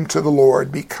belong to the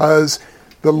Lord because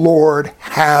the Lord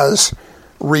has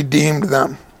redeemed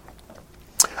them.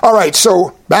 All right,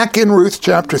 so back in Ruth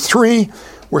chapter 3,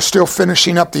 we're still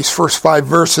finishing up these first 5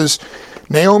 verses.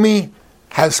 Naomi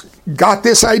has got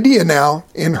this idea now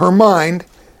in her mind,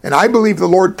 and I believe the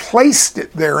Lord placed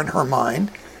it there in her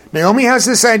mind. Naomi has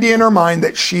this idea in her mind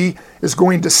that she is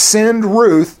going to send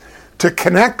Ruth to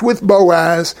connect with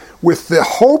Boaz with the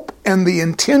hope and the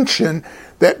intention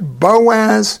that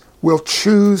Boaz will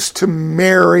choose to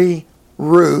marry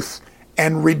Ruth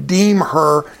and redeem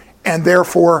her, and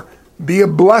therefore be a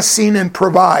blessing and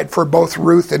provide for both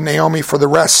Ruth and Naomi for the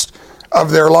rest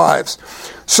of their lives.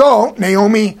 So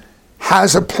Naomi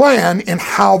has a plan in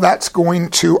how that's going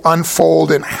to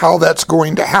unfold and how that's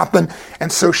going to happen.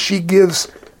 And so she gives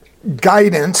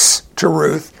guidance to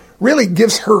Ruth, really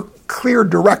gives her clear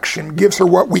direction, gives her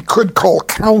what we could call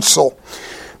counsel.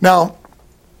 Now,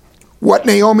 what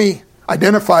Naomi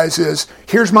identifies is,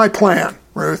 here's my plan,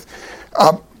 Ruth.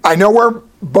 I know where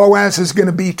Boaz is going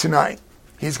to be tonight.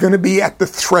 He's going to be at the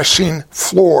threshing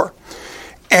floor.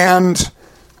 And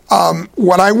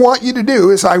what I want you to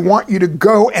do is I want you to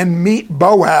go and meet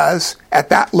Boaz at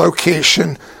that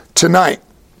location tonight.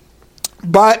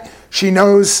 But she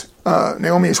knows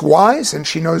Naomi is wise, and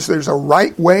she knows there's a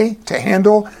right way to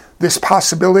handle this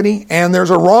possibility, and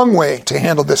there's a wrong way to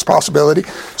handle this possibility.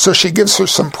 So she gives her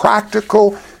some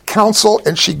practical counsel,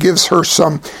 and she gives her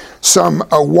some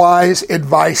wise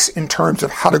advice in terms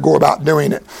of how to go about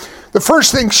doing it. The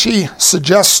first thing she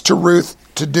suggests to Ruth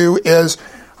to do is,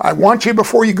 I want you,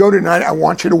 before you go tonight, I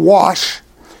want you to wash,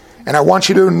 and I want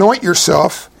you to anoint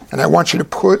yourself, and I want you to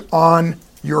put on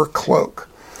your cloak.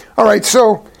 All right,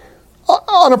 so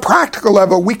on a practical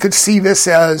level, we could see this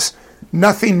as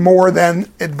nothing more than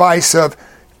advice of,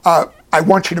 I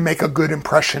want you to make a good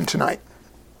impression tonight.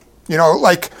 You know,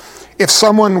 like if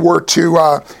someone were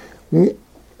to,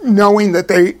 knowing that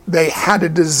they had a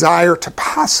desire to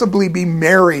possibly be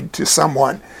married to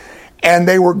someone, and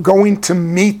they were going to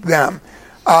meet them,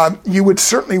 you would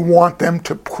certainly want them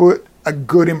to put a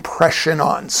good impression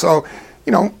on. So,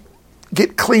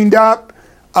 get cleaned up.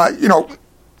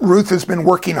 Ruth has been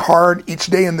working hard each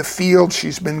day in the field.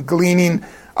 She's been gleaning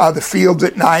the fields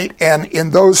at night. And in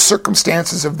those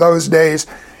circumstances of those days,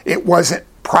 it wasn't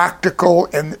practical,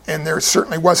 and there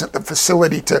certainly wasn't the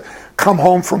facility to come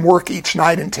home from work each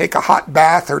night and take a hot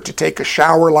bath or to take a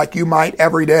shower like you might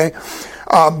every day.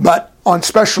 But on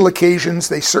special occasions,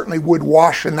 they certainly would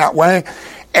wash in that way.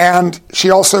 And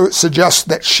she also suggests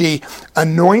that she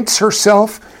anoints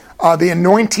herself. The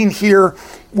anointing here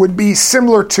would be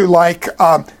similar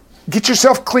to get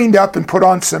yourself cleaned up and put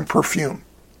on some perfume.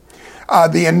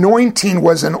 The anointing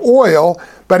was an oil,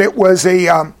 but it was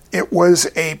a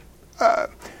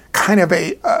kind of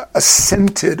a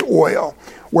scented oil,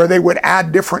 where they would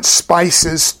add different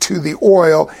spices to the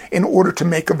oil in order to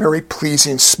make a very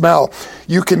pleasing smell.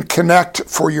 You can connect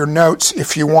for your notes,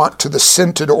 if you want, to the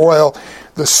scented oil,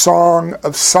 the Song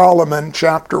of Solomon,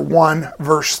 chapter 1,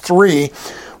 verse 3,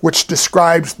 which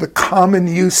describes the common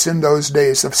use in those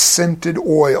days of scented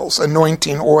oils,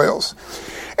 anointing oils.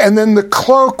 And then the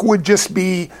cloak would just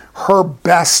be her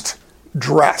best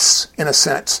dress, in a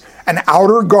sense, an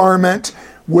outer garment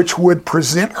which would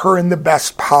present her in the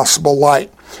best possible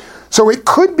light. So it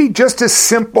could be just as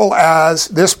simple as,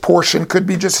 this portion could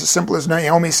be just as simple as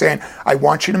Naomi saying, I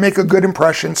want you to make a good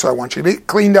impression, so I want you to be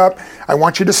cleaned up, I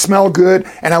want you to smell good,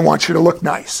 and I want you to look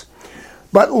nice.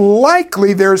 But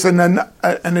likely there's an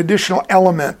additional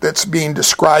element that's being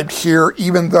described here,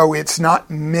 even though it's not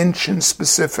mentioned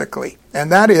specifically.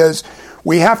 And that is,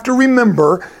 we have to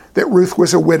remember that Ruth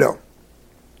was a widow.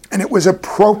 And it was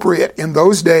appropriate in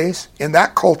those days, in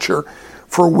that culture,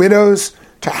 for widows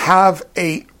to have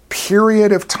a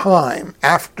period of time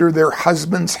after their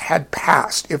husbands had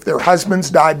passed, if their husbands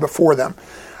died before them,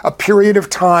 a period of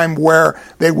time where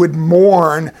they would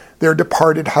mourn their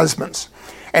departed husbands.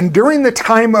 And during the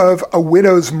time of a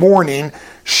widow's mourning,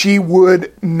 she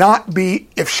would not be,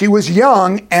 if she was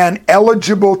young and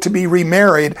eligible to be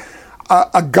remarried,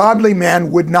 a godly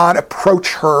man would not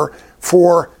approach her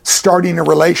for starting a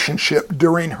relationship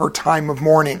during her time of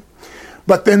mourning.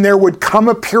 But then there would come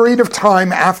a period of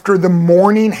time after the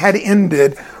mourning had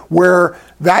ended where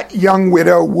that young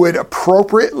widow would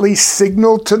appropriately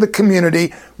signal to the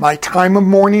community, my time of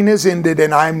mourning has ended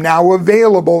and I am now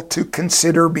available to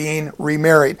consider being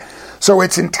remarried. So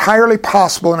it's entirely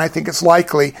possible, and I think it's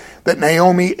likely, that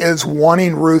Naomi is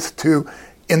wanting Ruth to,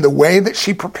 in the way that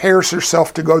she prepares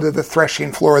herself to go to the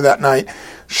threshing floor that night,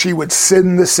 she would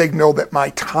send the signal that my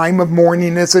time of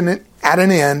mourning is at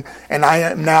an end, and I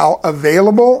am now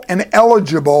available and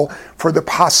eligible for the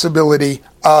possibility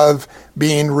of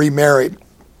being remarried.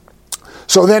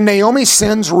 So then Naomi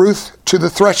sends Ruth to the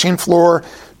threshing floor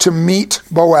to meet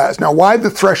Boaz. Now, why the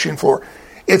threshing floor?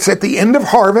 It's at the end of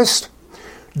harvest.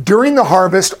 During the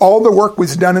harvest, all the work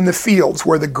was done in the fields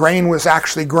where the grain was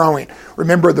actually growing.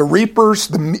 Remember, the reapers,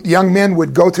 the young men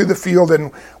would go through the field,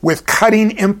 and with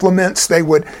cutting implements, they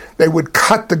would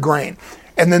cut the grain.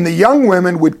 And then the young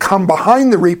women would come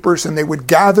behind the reapers and they would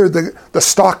gather the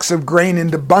stalks of grain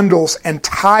into bundles and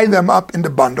tie them up into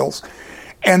bundles.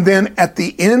 And then at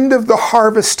the end of the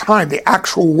harvest time, the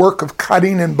actual work of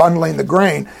cutting and bundling the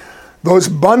grain, those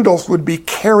bundles would be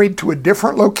carried to a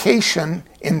different location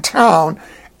in town,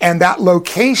 and that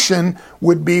location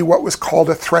would be what was called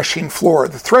a threshing floor.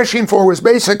 The threshing floor was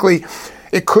basically,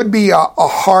 it could be a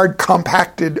hard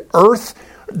compacted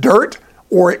dirt,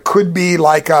 or it could be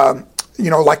like a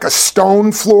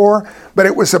stone floor, but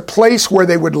it was a place where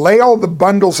they would lay all the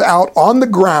bundles out on the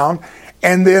ground,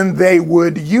 and then they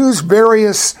would use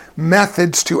various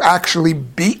methods to actually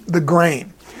beat the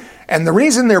grain. And the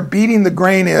reason they're beating the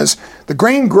grain is the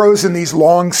grain grows in these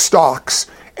long stalks,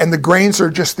 and the grains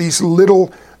are just these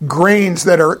little grains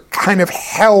that are kind of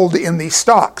held in these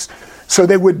stalks. So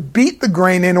they would beat the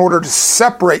grain in order to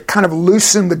separate, kind of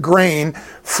loosen the grain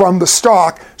from the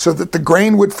stalk so that the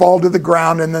grain would fall to the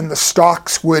ground, and then the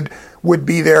stalks would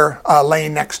be there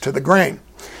laying next to the grain.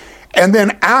 And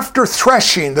then after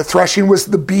threshing, the threshing was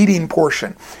the beating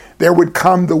portion, there would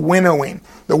come the winnowing.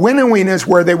 The winnowing is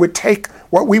where they would take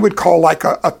what we would call like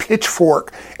a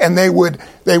pitchfork, and they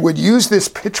would use this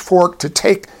pitchfork to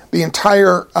take the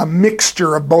entire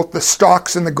mixture of both the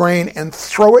stalks and the grain and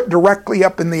throw it directly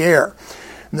up in the air.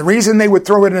 And the reason they would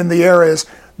throw it in the air is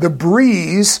the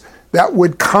breeze that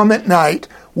would come at night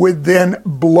would then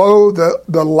blow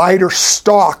the lighter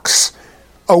stalks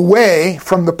away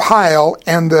from the pile,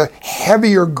 and the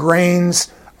heavier grains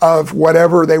of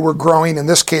whatever they were growing, in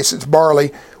this case it's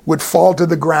barley, would fall to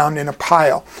the ground in a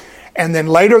pile. And then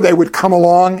later they would come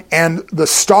along, and the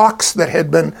stalks that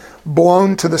had been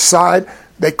blown to the side,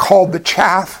 they called the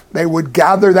chaff. They would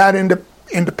gather that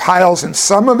into piles, and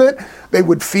some of it they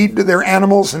would feed to their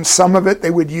animals, and some of it they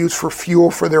would use for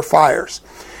fuel for their fires.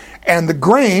 And the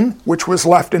grain, which was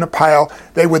left in a pile,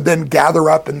 they would then gather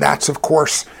up, and that's, of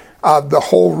course, the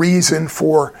whole reason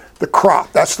for the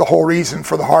crop. That's the whole reason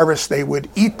for the harvest. They would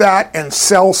eat that and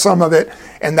sell some of it,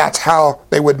 and that's how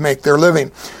they would make their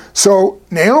living. So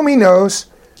Naomi knows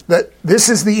that this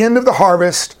is the end of the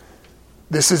harvest.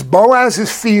 This is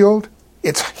Boaz's field.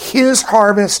 It's his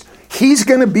harvest. He's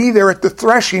going to be there at the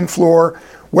threshing floor.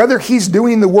 Whether he's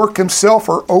doing the work himself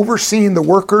or overseeing the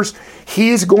workers,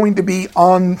 he is going to be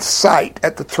on site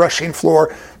at the threshing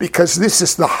floor, because this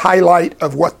is the highlight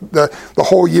of what the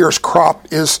whole year's crop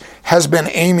has been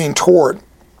aiming toward.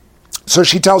 So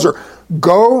she tells her,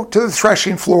 go to the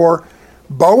threshing floor.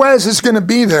 Boaz is going to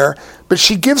be there, but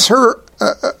she gives her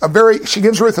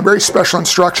Ruth a very special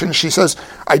instruction. She says,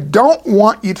 I don't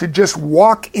want you to just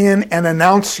walk in and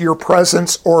announce your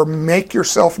presence or make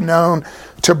yourself known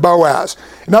to Boaz.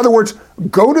 In other words,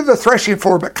 go to the threshing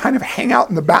floor, but kind of hang out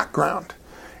in the background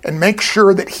and make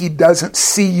sure that he doesn't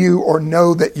see you or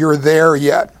know that you're there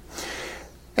yet.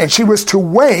 And she was to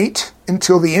wait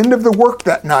until the end of the work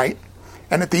that night.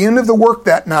 And at the end of the work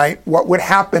that night, what would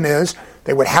happen is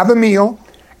they would have a meal,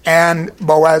 and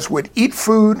Boaz would eat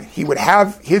food, he would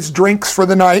have his drinks for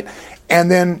the night, and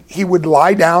then he would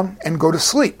lie down and go to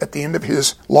sleep at the end of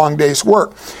his long day's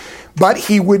work. But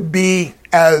he would be,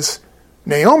 as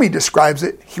Naomi describes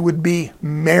it, he would be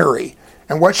merry.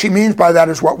 And what she means by that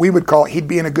is what we would call he'd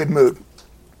be in a good mood.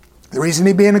 The reason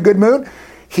he'd be in a good mood,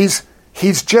 he's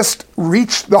just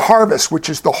reached the harvest, which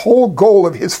is the whole goal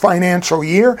of his financial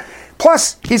year.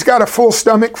 Plus, he's got a full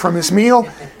stomach from his meal,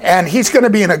 and he's going to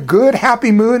be in a good,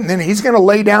 happy mood, and then he's going to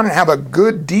lay down and have a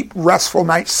good, deep, restful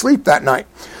night's sleep that night.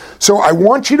 So I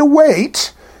want you to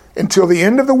wait until the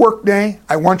end of the workday.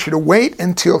 I want you to wait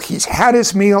until he's had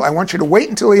his meal. I want you to wait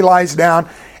until he lies down.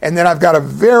 And then I've got a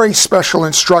very special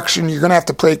instruction. You're going to have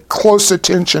to pay close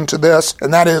attention to this,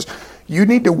 and that is you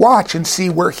need to watch and see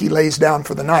where he lays down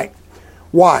for the night.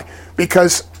 Why?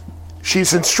 Because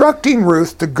she's instructing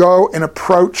Ruth to go and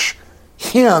approach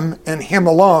him and him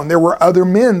alone. There were other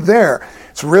men there.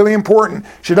 It's really important.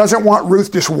 She doesn't want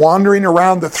Ruth just wandering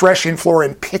around the threshing floor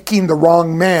and picking the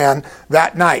wrong man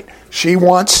that night. She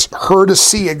wants her to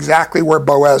see exactly where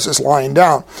Boaz is lying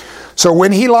down. So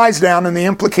when he lies down, and the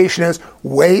implication is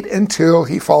wait until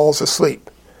he falls asleep.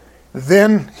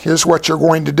 Then here's what you're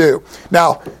going to do.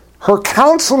 Now, her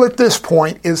counsel at this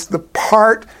point is the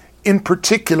part in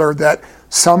particular that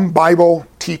some Bible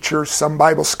teachers, some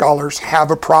Bible scholars have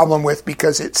a problem with,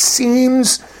 because it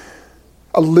seems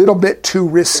a little bit too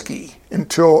risky in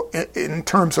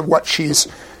terms of what she's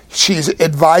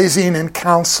advising and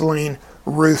counseling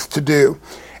Ruth to do.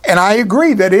 And I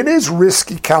agree that it is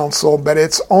risky counsel, but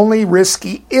it's only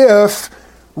risky if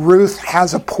Ruth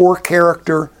has a poor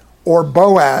character or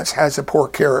Boaz has a poor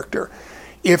character.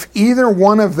 If either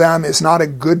one of them is not a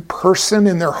good person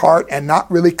in their heart and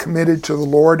not really committed to the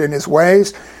Lord and his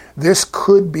ways, this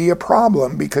could be a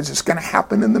problem, because it's going to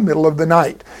happen in the middle of the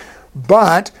night.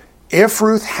 But if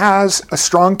Ruth has a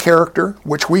strong character,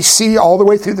 which we see all the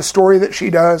way through the story that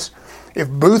she does, if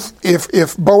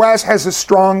Boaz has a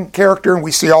strong character, and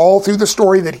we see all through the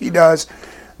story that he does,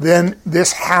 then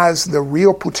this has the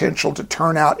real potential to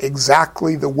turn out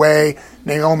exactly the way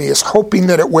Naomi is hoping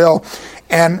that it will.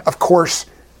 And of course,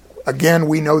 again,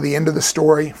 we know the end of the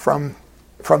story from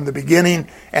the beginning,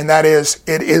 and that is,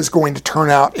 it is going to turn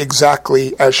out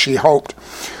exactly as she hoped.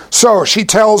 So she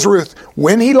tells Ruth,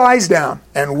 when he lies down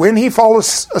and when he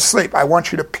falls asleep, I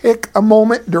want you to pick a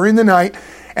moment during the night,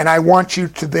 and I want you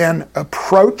to then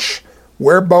approach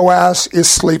where Boaz is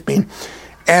sleeping.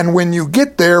 And when you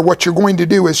get there, what you're going to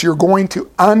do is you're going to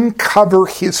uncover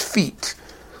his feet,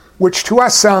 which to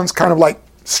us sounds kind of like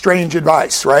strange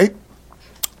advice, right?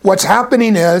 What's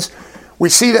happening is we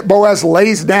see that Boaz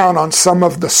lays down on some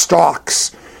of the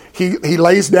stalks. He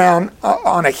lays down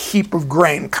on a heap of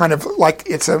grain, kind of like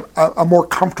it's a more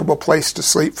comfortable place to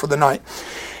sleep for the night.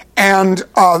 And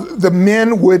the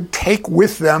men would take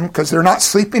with them, because they're not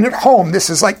sleeping at home,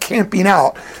 this is like camping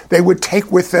out, they would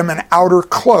take with them an outer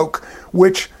cloak,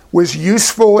 which was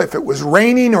useful if it was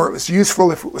raining, or it was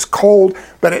useful if it was cold.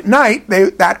 But at night,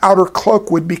 that outer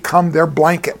cloak would become their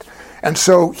blanket. And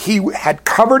so he had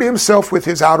covered himself with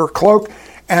his outer cloak,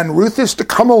 and Ruth is to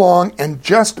come along and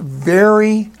just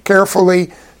very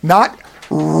carefully, not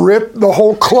rip the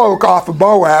whole cloak off of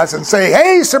Boaz and say,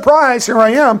 hey, surprise, here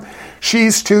I am.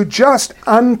 She's to just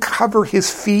uncover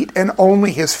his feet and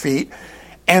only his feet,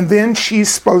 and then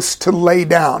she's supposed to lay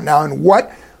down. Now, in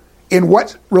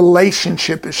what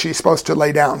relationship is she supposed to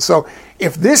lay down? So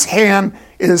if this hand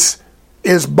is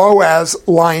Boaz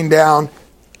lying down,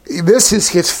 this is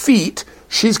his feet,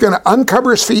 she's going to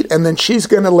uncover his feet, and then she's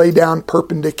going to lay down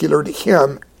perpendicular to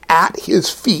him at his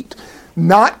feet,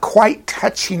 not quite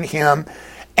touching him.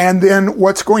 And then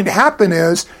what's going to happen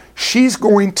is she's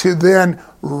going to then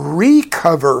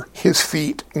recover his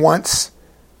feet once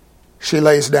she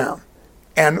lays down.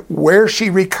 And where she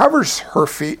recovers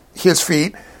his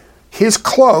feet, his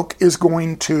cloak is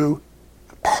going to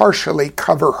partially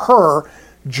cover her,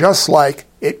 just like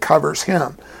it covers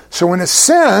him. So in a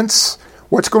sense,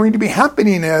 what's going to be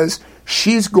happening is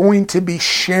she's going to be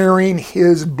sharing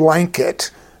his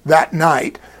blanket that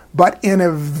night, but in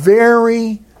a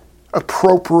very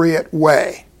appropriate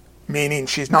way. meaning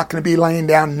she's not going to be laying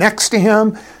down next to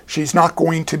him. She's not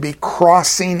going to be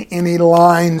crossing any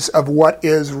lines of what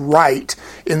is right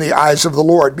in the eyes of the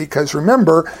Lord. Because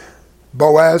remember,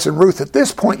 Boaz and Ruth at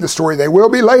this point in the story, they will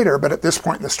be later, but at this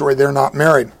point in the story, they're not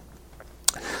married.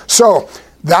 So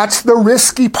that's the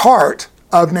risky part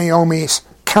of Naomi's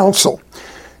counsel.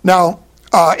 Now,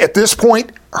 at this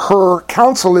point, her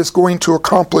counsel is going to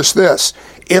accomplish this.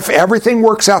 If everything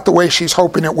works out the way she's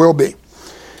hoping it will be,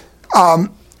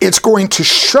 it's going to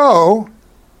show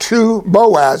to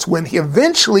Boaz when he's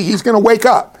going to wake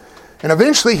up. And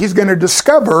eventually he's going to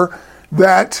discover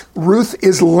that Ruth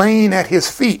is laying at his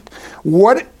feet.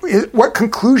 What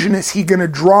conclusion is he going to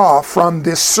draw from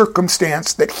this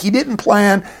circumstance that he didn't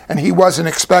plan and he wasn't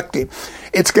expecting?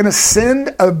 It's going to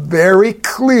send a very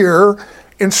clear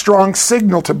and strong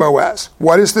signal to Boaz.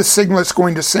 What is the signal it's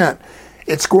going to send?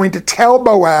 It's going to tell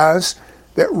Boaz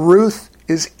that Ruth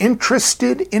is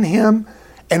interested in him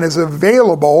and is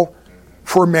available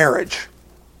for marriage.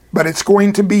 But it's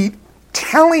going to be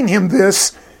telling him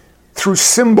this through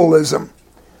symbolism.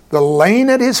 The laying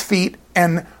at his feet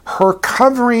and her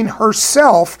covering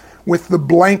herself with the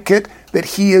blanket that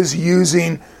he is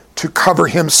using to cover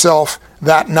himself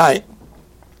that night.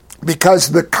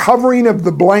 Because the covering of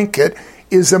the blanket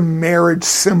is a marriage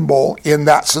symbol in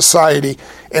that society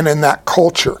and in that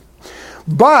culture.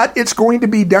 But it's going to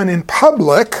be done in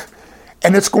public,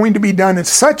 and it's going to be done in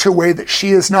such a way that she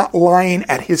is not lying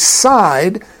at his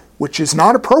side, which is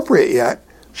not appropriate yet.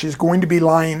 She's going to be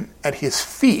lying at his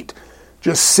feet,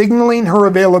 just signaling her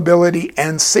availability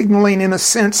and signaling, in a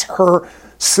sense, her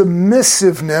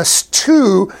submissiveness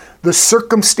to the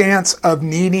circumstance of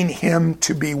needing him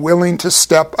to be willing to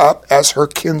step up as her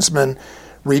kinsman,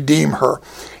 redeem her.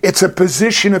 It's a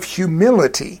position of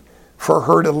humility for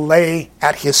her to lay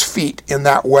at his feet in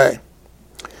that way.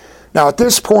 Now, at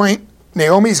this point,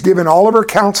 Naomi's given all of her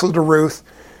counsel to Ruth,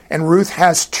 and Ruth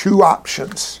has two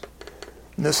options.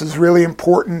 And this is really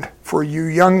important for you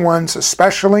young ones,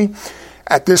 especially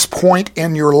at this point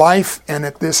in your life and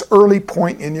at this early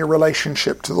point in your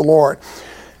relationship to the Lord.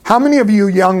 How many of you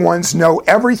young ones know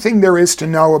everything there is to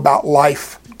know about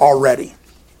life already?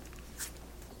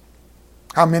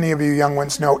 How many of you young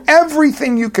ones know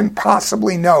everything you can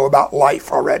possibly know about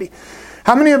life already?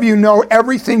 How many of you know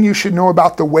everything you should know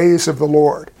about the ways of the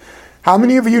Lord? How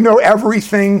many of you know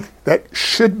everything that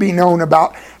should be known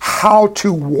about how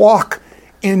to walk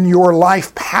in your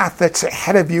life path that's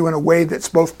ahead of you in a way that's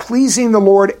both pleasing the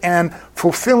Lord and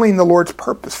fulfilling the Lord's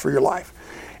purpose for your life?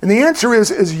 And the answer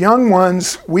is, as young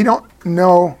ones, we don't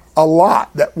know a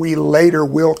lot that we later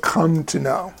will come to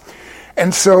know.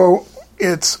 And so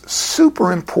it's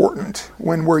super important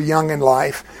when we're young in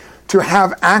life to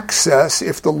have access,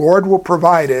 if the Lord will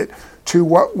provide it, to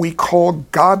what we call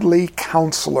godly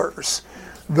counselors.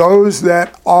 Those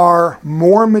that are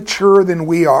more mature than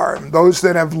we are, those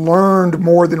that have learned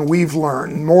more than we've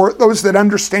learned, those that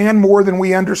understand more than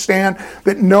we understand,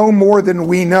 that know more than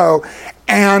we know,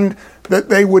 and that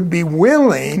they would be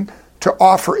willing to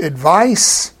offer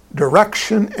advice,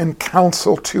 direction, and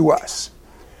counsel to us.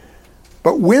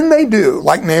 But when they do,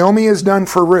 like Naomi has done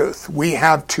for Ruth, we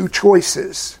have two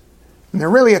choices. And they're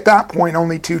really at that point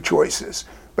only two choices.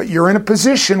 But you're in a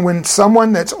position when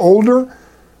someone that's older,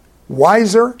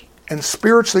 wiser, and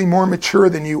spiritually more mature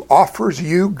than you offers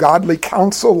you godly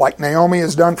counsel like Naomi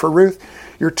has done for Ruth.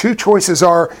 Your two choices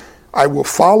are, I will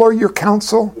follow your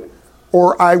counsel,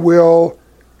 or I will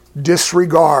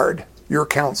disregard your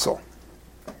counsel.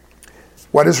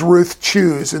 What does Ruth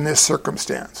choose in this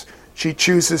circumstance? She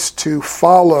chooses to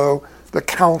follow the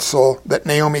counsel that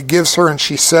Naomi gives her, and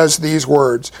she says these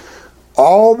words,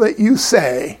 all that you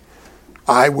say,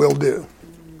 I will do.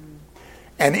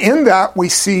 And in that we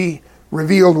see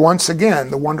revealed once again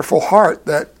the wonderful heart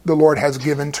that the Lord has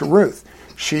given to Ruth.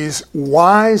 She's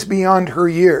wise beyond her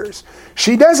years.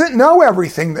 She doesn't know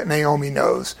everything that Naomi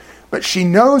knows, but she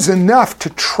knows enough to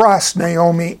trust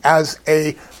Naomi as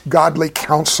a godly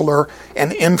counselor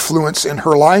and influence in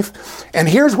her life. And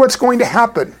here's what's going to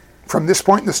happen from this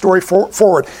point in the story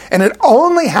forward. And it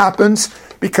only happens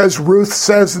because Ruth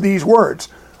says these words,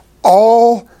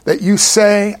 all that you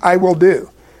say, I will do.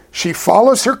 She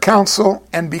follows her counsel,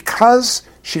 and because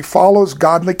she follows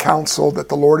godly counsel that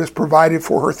the Lord has provided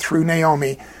for her through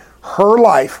Naomi, her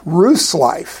life, Ruth's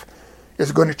life,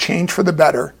 is going to change for the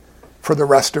better for the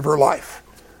rest of her life.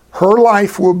 Her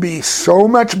life will be so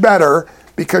much better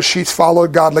because she's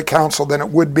followed godly counsel than it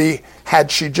would be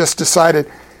had she just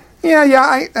decided,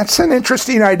 that's an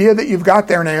interesting idea that you've got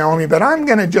there, Naomi, but I'm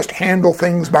going to just handle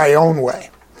things my own way.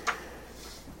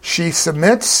 She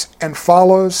submits and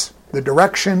follows the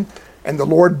direction, and the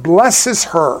Lord blesses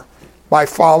her by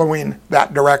following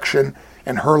that direction,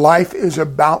 and her life is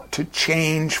about to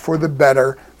change for the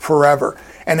better forever.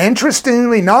 And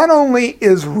interestingly, not only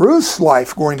is Ruth's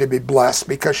life going to be blessed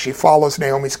because she follows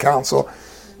Naomi's counsel,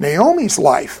 Naomi's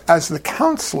life as the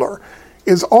counselor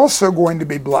is also going to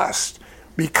be blessed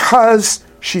because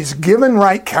she's given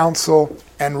right counsel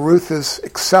and Ruth has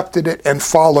accepted it and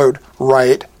followed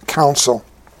right counsel.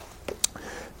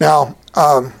 Now,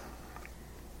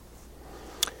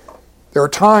 there are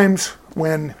times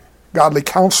when godly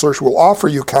counselors will offer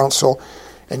you counsel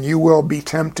and you will be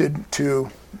tempted to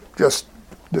just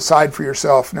decide for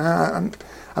yourself, I'm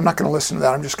not going to listen to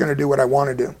that. I'm just going to do what I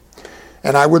want to do.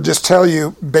 And I will just tell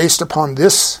you, based upon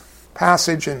this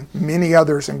passage and many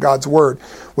others in God's Word,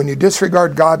 when you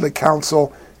disregard godly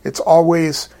counsel, it's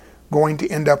always going to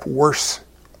end up worse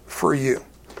for you.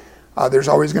 There's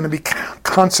always going to be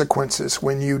consequences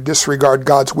when you disregard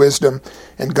God's wisdom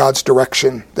and God's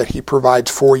direction that He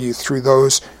provides for you through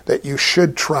those that you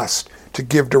should trust to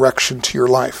give direction to your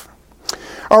life.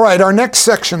 All right, our next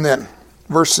section then,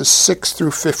 verses 6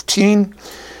 through 15.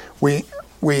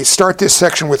 We start this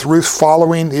section with Ruth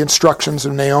following the instructions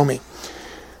of Naomi.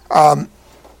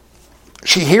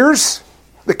 She hears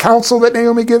the counsel that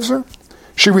Naomi gives her.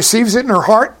 She receives it in her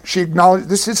heart. She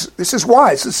acknowledges, this is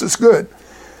wise, this is good.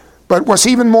 But what's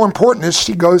even more important is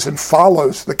she goes and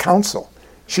follows the counsel.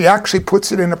 She actually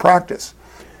puts it into practice.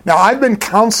 Now, I've been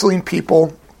counseling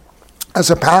people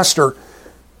as a pastor.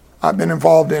 I've been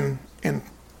involved in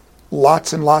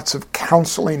lots and lots of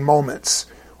counseling moments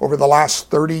over the last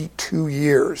 32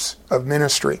 years of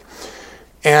ministry.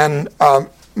 And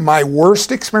my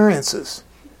worst experiences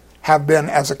have been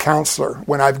as a counselor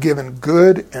when I've given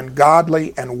good and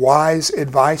godly and wise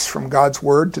advice from God's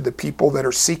Word to the people that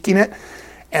are seeking it.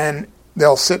 And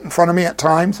they'll sit in front of me at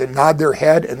times and nod their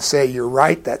head and say, you're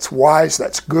right, that's wise,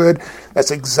 that's good, that's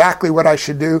exactly what I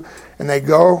should do. And they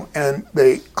go and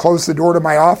they close the door to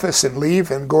my office and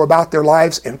leave and go about their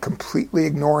lives and completely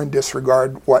ignore and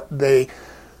disregard what they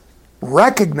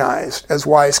recognized as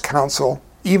wise counsel,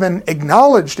 even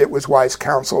acknowledged it was wise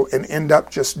counsel, and end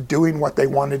up just doing what they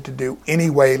wanted to do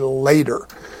anyway later.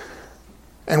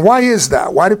 And why is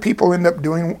that? Why do people end up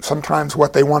doing sometimes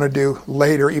what they want to do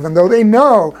later, even though they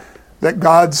know that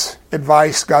God's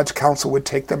advice, God's counsel would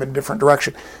take them in a different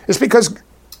direction? It's because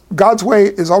God's way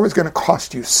is always going to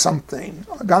cost you something.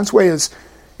 God's way is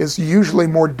usually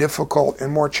more difficult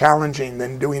and more challenging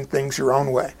than doing things your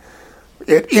own way.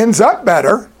 It ends up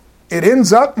better. It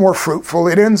ends up more fruitful.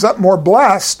 It ends up more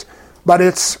blessed, but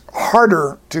it's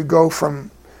harder to go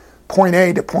from point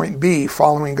A to point B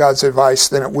following God's advice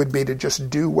than it would be to just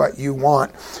do what you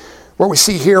want. What we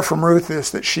see here from Ruth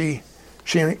is that she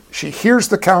hears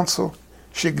the counsel,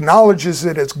 she acknowledges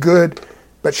it as good,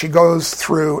 but she goes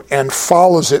through and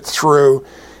follows it through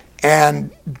and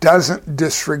doesn't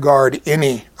disregard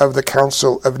any of the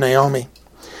counsel of Naomi.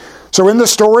 So in the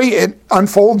story, it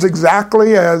unfolds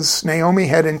exactly as Naomi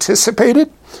had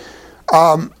anticipated.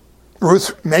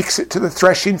 Ruth makes it to the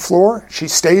threshing floor. She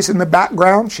stays in the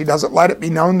background. She doesn't let it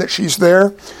be known that she's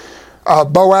there.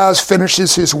 Boaz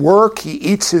finishes his work. He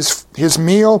eats his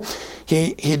meal.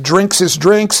 He drinks his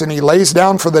drinks, and he lays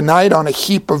down for the night on a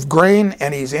heap of grain,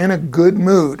 and he's in a good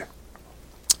mood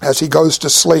as he goes to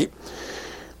sleep.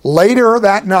 Later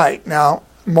that night, now,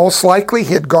 most likely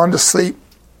he had gone to sleep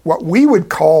what we would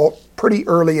call pretty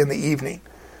early in the evening.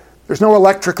 There's no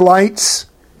electric lights.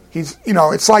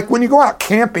 It's like when you go out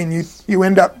camping, you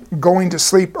end up going to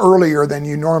sleep earlier than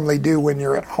you normally do when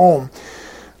you're at home.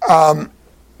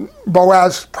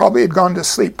 Boaz probably had gone to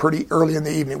sleep pretty early in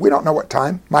the evening. We don't know what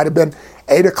time. Might have been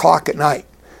 8 o'clock at night.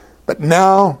 But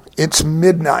now it's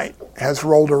midnight has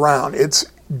rolled around. It's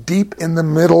deep in the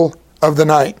middle of the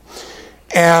night.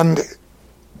 And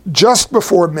just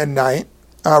before midnight,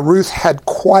 Ruth had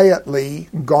quietly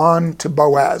gone to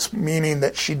Boaz, meaning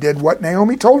that she did what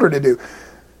Naomi told her to do.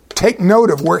 Take note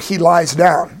of where he lies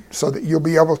down so that you'll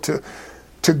be able to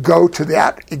go to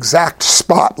that exact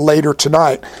spot later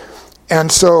tonight.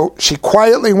 And so she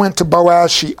quietly went to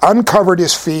Boaz. She uncovered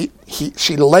his feet.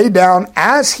 She lay down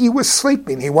as he was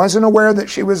sleeping. He wasn't aware that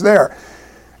she was there.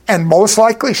 And most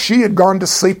likely she had gone to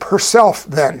sleep herself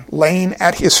then, laying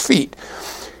at his feet.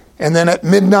 And then at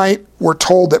midnight, we're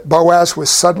told that Boaz was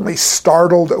suddenly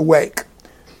startled awake.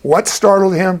 What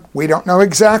startled him? We don't know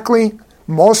exactly.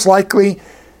 Most likely,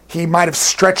 he might have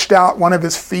stretched out one of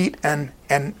his feet and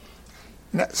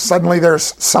suddenly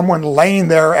there's someone laying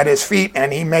there at his feet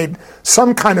and he made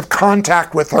some kind of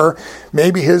contact with her.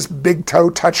 Maybe his big toe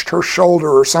touched her shoulder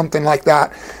or something like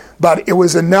that. but it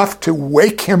was enough to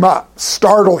wake him up,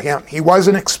 startle him. He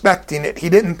wasn't expecting it.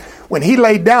 When he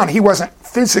laid down, he wasn't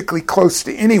physically close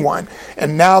to anyone.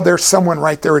 And now there's someone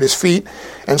right there at his feet.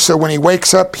 And so when he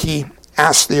wakes up, he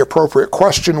asks the appropriate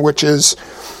question, which is,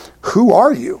 "Who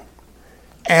are you?"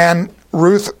 And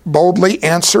Ruth boldly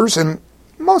answers, and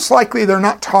most likely they're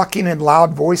not talking in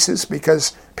loud voices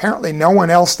because apparently no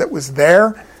one else that was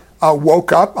there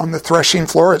woke up on the threshing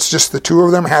floor. It's just the two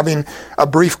of them having a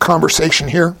brief conversation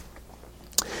here.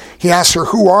 He asks her,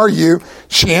 "Who are you?"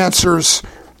 She answers,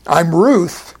 "I'm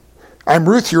Ruth. I'm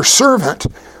Ruth, your servant."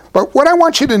 But what I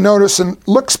want you to notice, and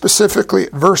look specifically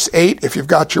at verse 8, if you've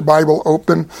got your Bible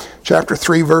open, chapter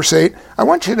 3, verse 8, I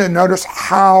want you to notice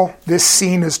how this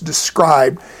scene is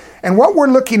described. And what we're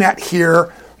looking at here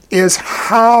is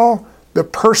how the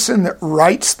person that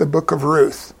writes the book of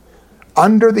Ruth,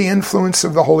 under the influence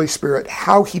of the Holy Spirit,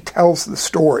 how he tells the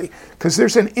story. Because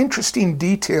there's an interesting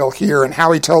detail here in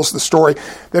how he tells the story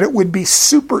that it would be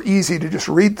super easy to just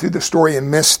read through the story and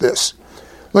miss this.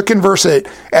 Look in verse 8.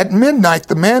 At midnight,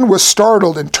 the man was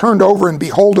startled and turned over, and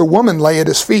behold, a woman lay at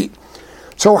his feet.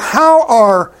 So how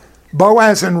are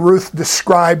Boaz and Ruth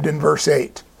described in verse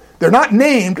 8? They're not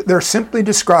named, they're simply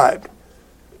described.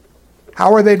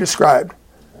 How are they described?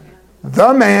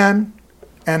 The man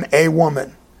and a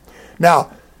woman. Now,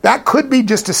 that could be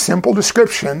just a simple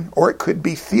description, or it could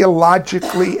be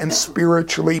theologically and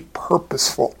spiritually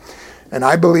purposeful. And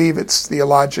I believe it's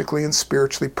theologically and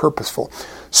spiritually purposeful.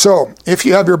 So, if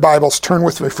you have your Bibles, turn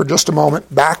with me for just a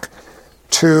moment back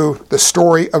to the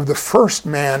story of the first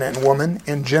man and woman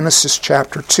in Genesis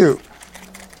chapter 2.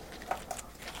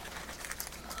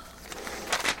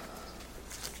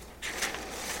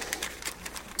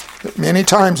 Many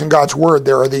times in God's Word,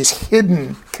 there are these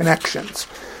hidden connections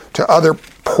to other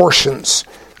portions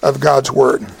of God's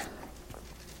Word.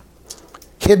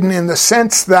 Hidden in the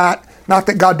sense that, not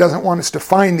that God doesn't want us to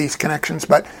find these connections,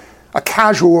 but a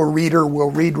casual reader will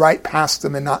read right past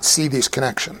them and not see these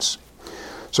connections.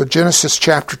 So Genesis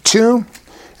chapter 2,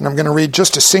 and I'm going to read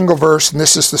just a single verse, and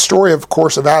this is the story, of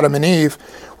course, of Adam and Eve.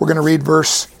 We're going to read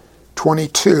verse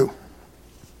 22.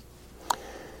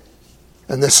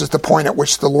 And this is the point at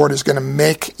which the Lord is going to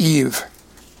make Eve.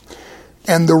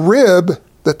 And the rib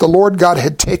that the Lord God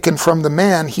had taken from the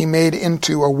man, he made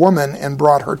into a woman and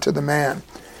brought her to the man.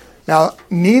 Now,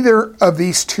 neither of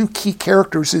these two key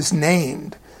characters is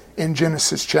named in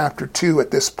Genesis chapter 2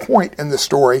 at this point in the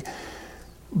story,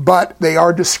 but they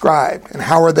are described. And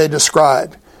how are they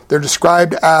described? They're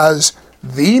described as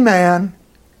the man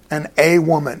and a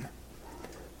woman.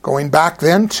 Going back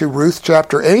then to Ruth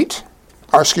chapter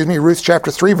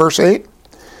 3, verse 8.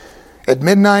 At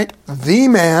midnight, the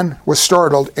man was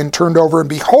startled and turned over, and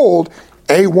behold,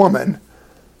 a woman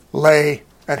lay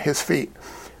at his feet.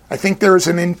 I think there is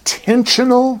an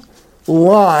intentional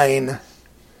line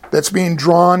that's being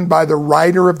drawn by the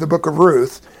writer of the book of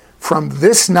Ruth from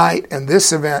this night and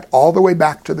this event all the way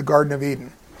back to the Garden of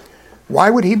Eden. Why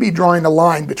would he be drawing a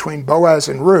line between Boaz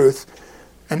and Ruth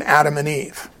and Adam and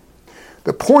Eve?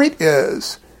 The point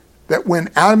is that when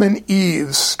Adam and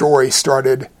Eve's story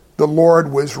started, the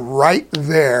Lord was right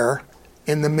there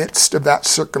in the midst of that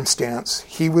circumstance.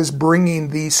 He was bringing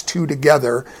these two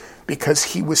together because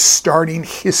he was starting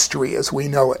history as we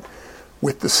know it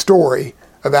with the story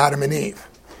of Adam and Eve.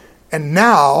 And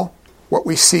now, what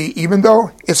we see, even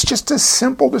though it's just a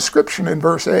simple description in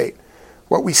verse 8,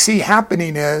 what we see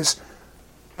happening is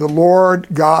the Lord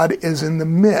God is in the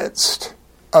midst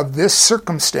of this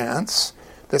circumstance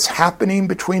that's happening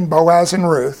between Boaz and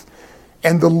Ruth,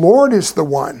 and the Lord is the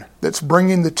one that's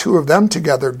bringing the two of them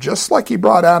together, just like he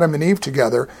brought Adam and Eve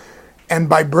together. And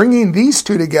by bringing these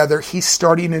two together, he's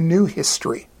starting a new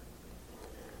history.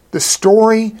 The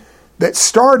story that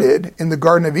started in the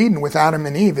Garden of Eden with Adam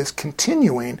and Eve is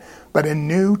continuing, but a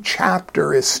new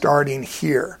chapter is starting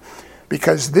here.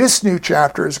 Because this new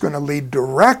chapter is going to lead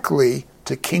directly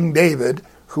to King David,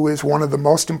 who is one of the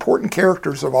most important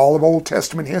characters of all of Old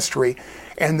Testament history.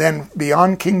 And then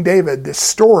beyond King David, this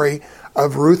story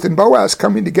of Ruth and Boaz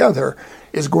coming together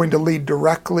is going to lead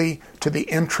directly to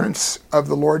the entrance of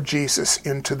the Lord Jesus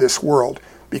into this world,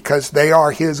 because they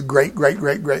are his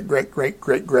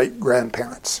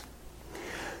great-great-great-great-great-great-great-grandparents.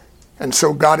 And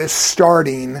so God is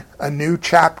starting a new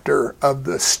chapter of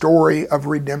the story of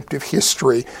redemptive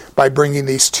history by bringing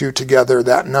these two together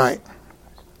that night.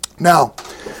 Now,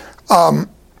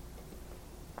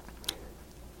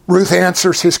 Ruth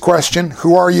answers his question,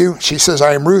 "Who are you?" She says,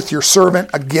 "I am Ruth, your servant,"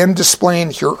 again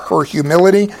displaying her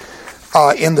humility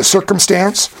in the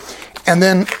circumstance. And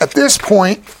then at this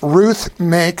point, Ruth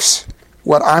makes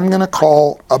what I'm going to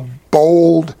call a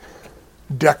bold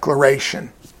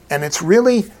declaration. And it's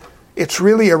really it's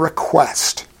really a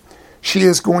request. She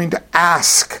is going to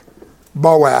ask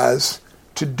Boaz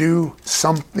to do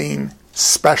something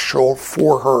special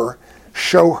for her,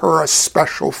 show her a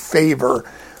special favor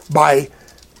by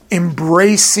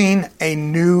embracing a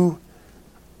new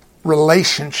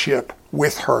relationship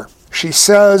with her. She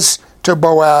says to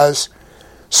Boaz,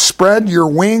 "Spread your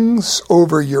wings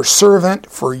over your servant,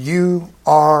 for you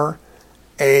are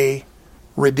a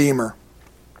redeemer."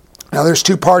 Now there's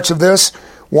two parts of this.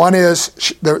 One is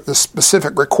the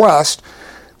specific request.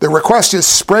 The request is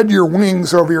spread your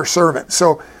wings over your servant.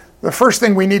 So the first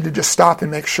thing we need to just stop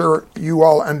and make sure you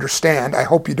all understand. I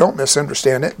hope you don't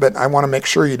misunderstand it, but I want to make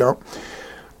sure you don't.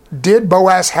 Did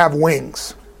Boaz have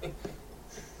wings?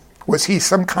 Was he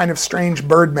some kind of strange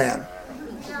birdman?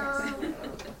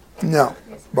 No.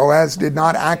 Boaz did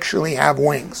not actually have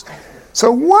wings.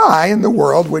 So why in the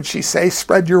world would she say,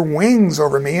 spread your wings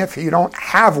over me if you don't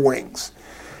have wings?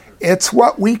 It's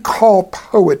what we call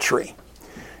poetry.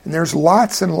 And there's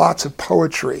lots and lots of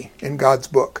poetry in God's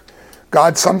book.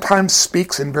 God sometimes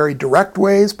speaks in very direct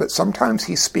ways, but sometimes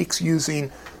he speaks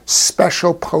using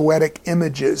special poetic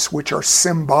images which are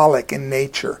symbolic in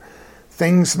nature.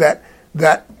 Things that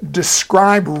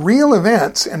describe real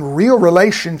events and real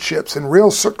relationships and real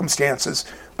circumstances,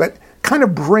 but kind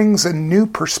of brings a new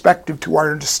perspective to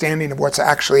our understanding of what's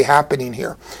actually happening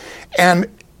here. And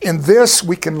in this,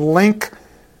 we can link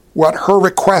what her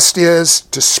request is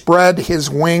to spread his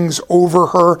wings over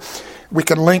her. We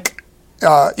can link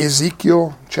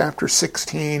Ezekiel chapter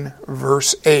 16,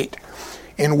 verse 8,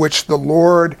 in which the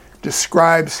Lord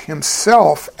describes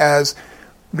himself as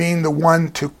being the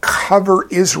one to cover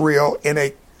Israel in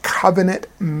a covenant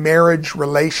marriage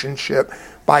relationship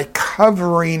by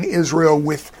covering Israel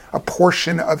with a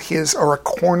portion of his or a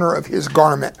corner of his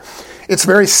garment. It's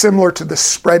very similar to the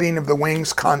spreading of the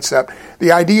wings concept.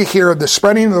 The idea here of the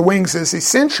spreading of the wings is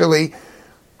essentially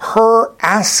her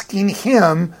asking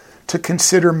him to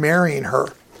consider marrying her.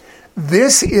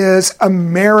 This is a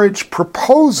marriage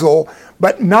proposal,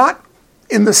 but not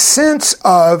in the sense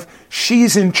of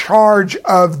she's in charge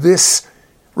of this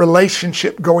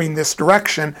relationship going this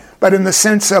direction, but in the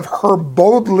sense of her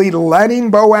boldly letting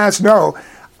Boaz know,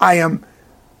 I am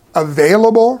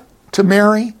available to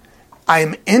marry, I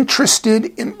am interested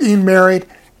in being married,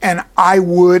 and I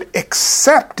would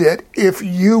accept it if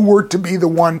you were to be the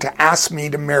one to ask me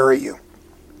to marry you.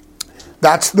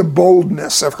 That's the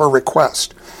boldness of her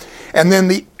request. And then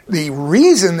the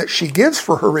reason that she gives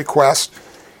for her request,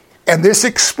 and this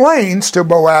explains to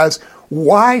Boaz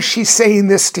why she's saying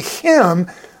this to him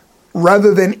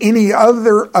rather than any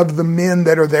other of the men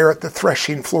that are there at the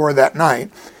threshing floor that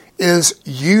night, is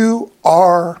you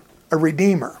are a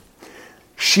redeemer.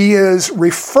 She is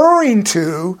referring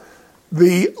to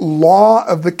the law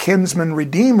of the kinsman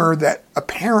redeemer that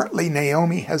apparently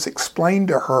Naomi has explained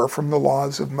to her from the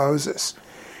laws of Moses.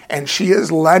 And she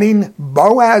is letting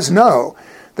Boaz know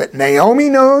that Naomi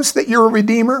knows that you're a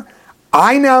redeemer.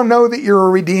 I now know that you're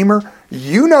a redeemer.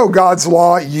 You know God's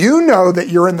law. You know that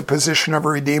you're in the position of a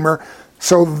redeemer.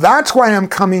 So that's why I'm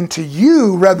coming to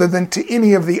you rather than to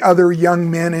any of the other young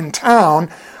men in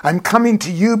town. I'm coming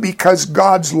to you because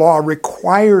God's law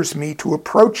requires me to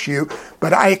approach you,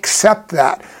 but I accept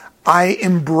that. I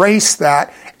embrace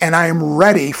that, and I am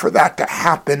ready for that to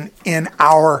happen in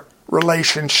our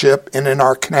relationship and in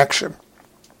our connection.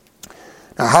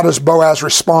 Now, how does Boaz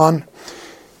respond?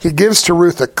 He gives to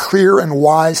Ruth a clear and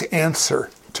wise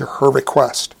answer to her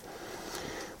request.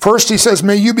 First, he says,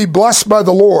 may you be blessed by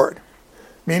the Lord.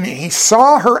 Meaning he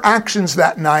saw her actions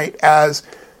that night as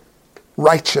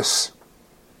righteous,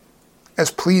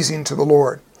 as pleasing to the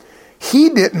Lord. He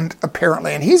didn't,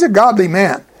 apparently, and he's a godly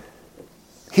man,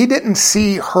 he didn't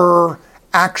see her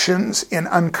actions in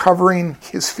uncovering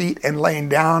his feet and laying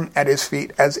down at his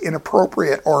feet as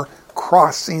inappropriate or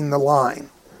crossing the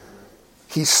line.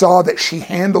 He saw that she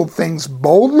handled things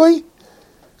boldly,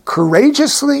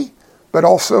 courageously, but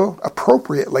also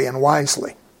appropriately and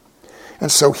wisely.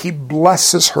 And so he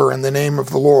blesses her in the name of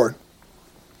the Lord.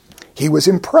 He was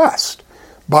impressed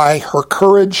by her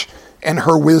courage and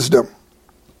her wisdom.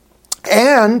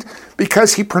 And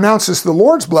because he pronounces the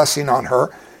Lord's blessing on her,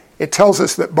 it tells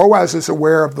us that Boaz is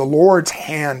aware of the Lord's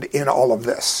hand in all of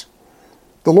this.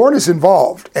 The Lord is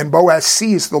involved, and Boaz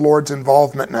sees the Lord's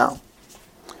involvement now.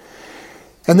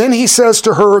 And then he says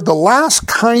to her, the last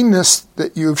kindness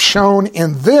that you've shown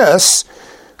in this,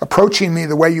 approaching me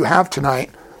the way you have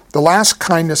tonight, the last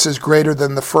kindness is greater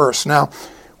than the first. Now,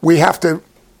 we have to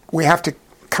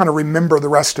kind of remember the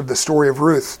rest of the story of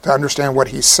Ruth to understand what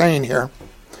he's saying here.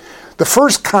 The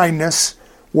first kindness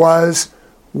was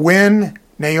when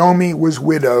Naomi was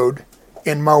widowed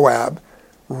in Moab.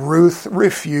 Ruth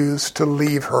refused to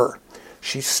leave her.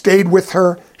 She stayed with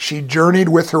her. She journeyed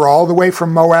with her all the way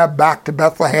from Moab back to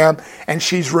Bethlehem, and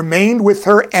she's remained with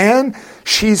her, and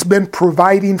she's been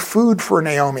providing food for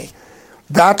Naomi.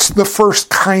 That's the first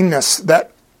kindness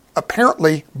that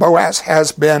apparently Boaz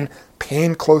has been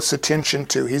paying close attention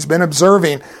to. He's been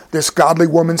observing this godly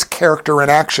woman's character in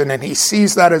action, and he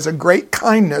sees that as a great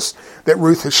kindness that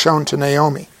Ruth has shown to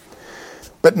Naomi.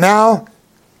 But now,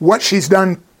 what she's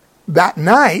done that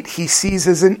night, he sees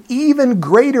as an even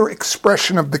greater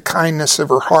expression of the kindness of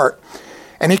her heart.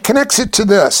 And he connects it to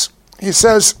this. He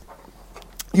says,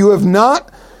 "You have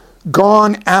not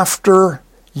gone after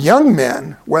young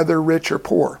men, whether rich or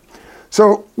poor."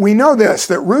 So we know this,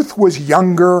 that Ruth was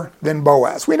younger than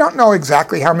Boaz. We don't know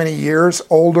exactly how many years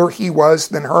older he was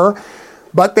than her,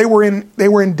 but they were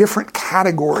in different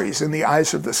categories in the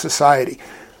eyes of the society.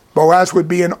 Boaz would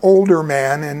be an older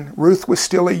man, and Ruth was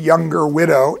still a younger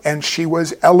widow, and she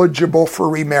was eligible for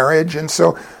remarriage. And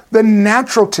so the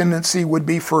natural tendency would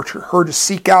be for her to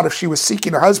seek out, if she was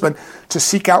seeking a husband, to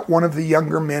seek out one of the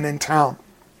younger men in town.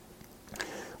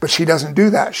 But she doesn't do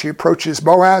that. She approaches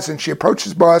Boaz, and she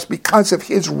approaches Boaz because of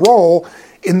his role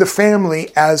in the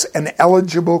family as an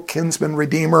eligible kinsman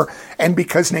redeemer, and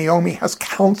because Naomi has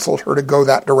counseled her to go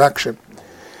that direction.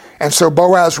 And so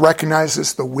Boaz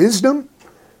recognizes the wisdom,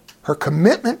 her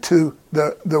commitment to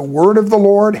the word of the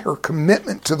Lord, her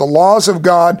commitment to the laws of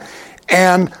God,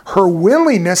 and her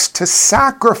willingness to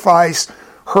sacrifice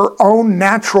her own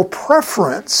natural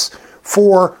preference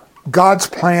for God's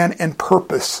plan and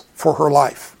purpose for her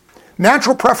life.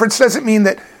 Natural preference doesn't mean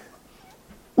that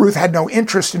Ruth had no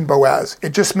interest in Boaz.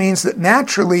 It just means that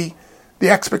naturally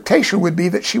the expectation would be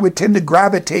that she would tend to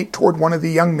gravitate toward one of the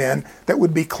young men that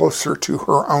would be closer to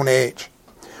her own age.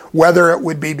 Whether it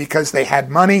would be because they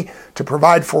had money to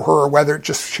provide for her, or whether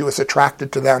just she was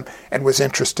attracted to them and was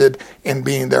interested in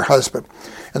being their husband.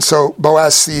 And so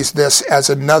Boaz sees this as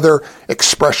another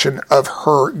expression of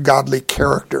her godly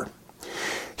character.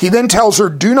 He then tells her,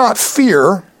 "Do not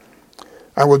fear,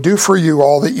 I will do for you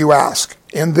all that you ask."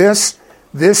 In this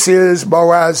is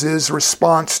Boaz's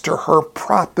response to her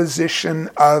proposition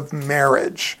of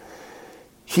marriage.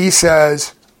 He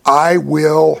says, "I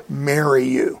will marry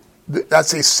you."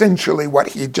 That's essentially what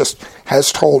he just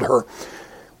has told her.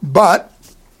 But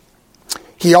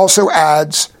he also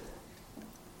adds,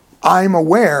 "I'm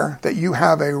aware that you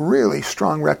have a really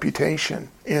strong reputation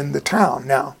in the town.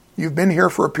 Now, you've been here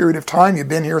for a period of time. You've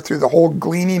been here through the whole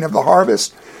gleaning of the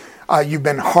harvest. You've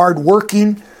been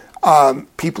hardworking.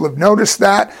 People have noticed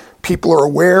that. People are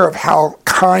aware of how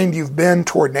kind you've been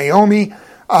toward Naomi.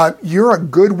 You're a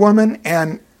good woman,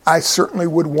 and I certainly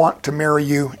would want to marry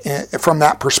you from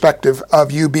that perspective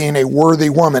of you being a worthy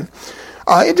woman."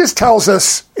 It just tells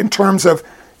us in terms of,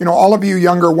 all of you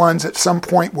younger ones at some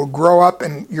point will grow up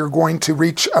and you're going to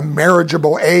reach a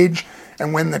marriageable age.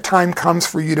 And when the time comes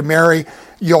for you to marry,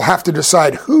 you'll have to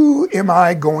decide, who am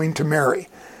I going to marry?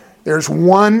 There's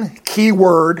one key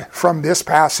word from this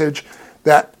passage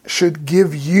that should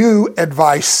give you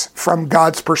advice from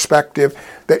God's perspective,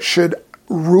 that should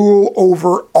rule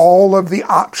over all of the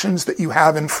options that you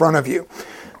have in front of you.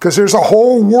 Because there's a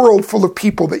whole world full of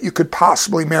people that you could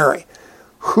possibly marry.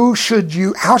 How should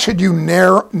you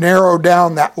narrow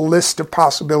down that list of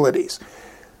possibilities?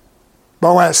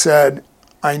 Boaz said,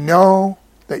 "I know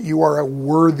that you are a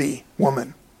worthy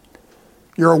woman.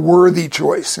 You're a worthy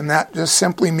choice." And that just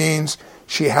simply means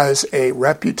she has a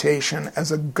reputation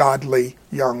as a godly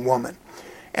young woman.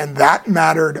 And that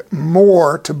mattered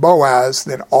more to Boaz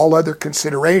than all other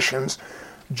considerations,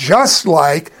 just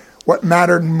like what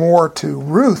mattered more to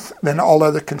Ruth than all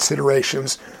other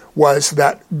considerations was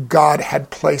that God had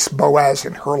placed Boaz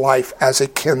in her life as a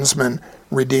kinsman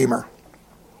redeemer.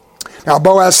 Now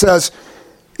Boaz says,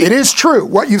 "It is true.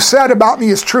 What you've said about me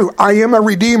is true. I am a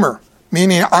redeemer,"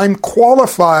 meaning I'm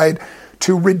qualified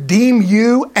to redeem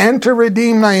you and to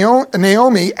redeem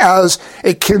Naomi as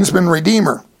a kinsman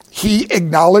redeemer. He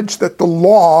acknowledged that the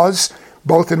laws,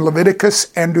 both in Leviticus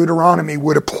and Deuteronomy,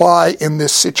 would apply in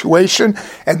this situation,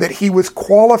 and that he was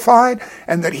qualified,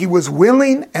 and that he was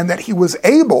willing, and that he was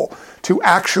able to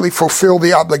actually fulfill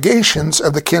the obligations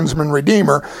of the kinsman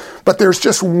redeemer. But there's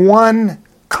just one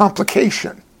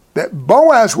complication that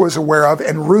Boaz was aware of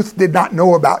and Ruth did not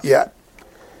know about yet.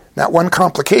 That one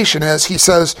complication is, he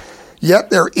says, "Yet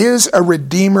there is a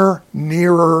redeemer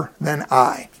nearer than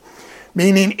I."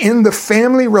 Meaning, in the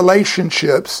family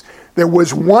relationships, there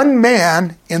was one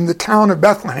man in the town of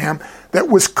Bethlehem that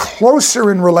was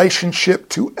closer in relationship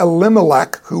to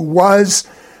Elimelech, who was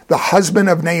the husband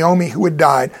of Naomi who had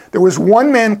died. There was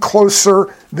one man closer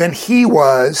than he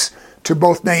was to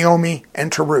both Naomi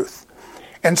and to Ruth.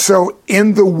 And so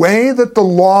in the way that the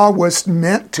law was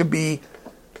meant to be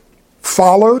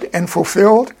followed and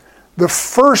fulfilled, the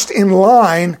first in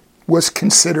line was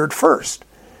considered first.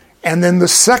 And then the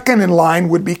second in line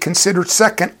would be considered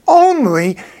second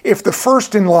only if the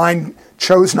first in line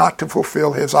chose not to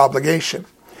fulfill his obligation.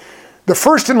 The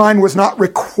first in line was not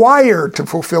required to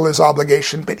fulfill his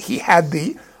obligation, but he had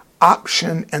the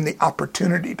option and the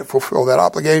opportunity to fulfill that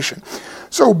obligation.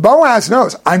 So Boaz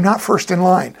knows, I'm not first in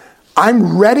line.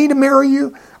 I'm ready to marry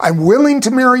you. I'm willing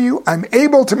to marry you. I'm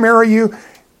able to marry you.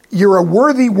 You're a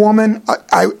worthy woman.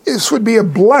 This would be a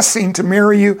blessing to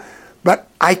marry you, but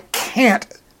I can't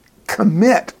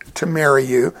commit to marry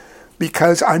you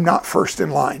because I'm not first in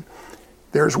line.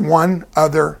 There's one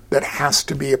other that has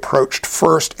to be approached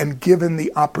first and given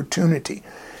the opportunity.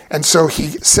 And so he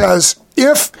says,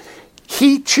 if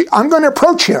I'm going to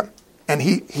approach him, and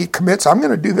he commits, I'm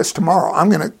going to do this tomorrow. I'm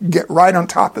going to get right on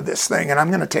top of this thing, and I'm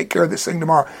going to take care of this thing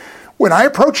tomorrow. When I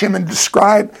approach him and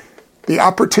describe the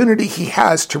opportunity he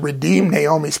has to redeem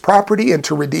Naomi's property and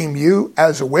to redeem you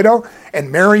as a widow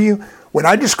and marry you, when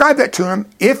I describe that to him,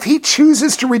 if he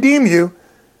chooses to redeem you,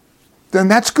 then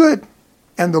that's good.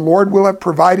 And the Lord will have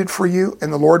provided for you,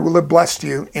 and the Lord will have blessed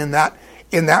you in that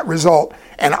result.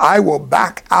 And I will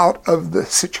back out of the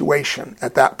situation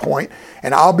at that point,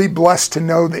 and I'll be blessed to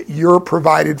know that you're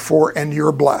provided for and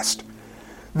you're blessed.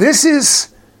 This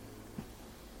is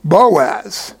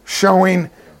Boaz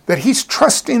showing that he's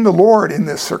trusting the Lord in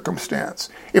this circumstance.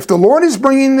 If the Lord is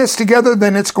bringing this together,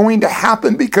 then it's going to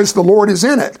happen because the Lord is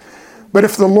in it. But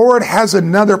if the Lord has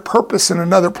another purpose and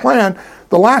another plan,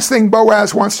 the last thing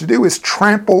Boaz wants to do is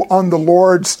trample on the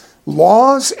Lord's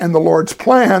laws and the Lord's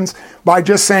plans by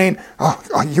just saying,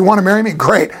 oh, you want to marry me?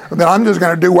 Great. Then I'm just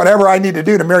going to do whatever I need to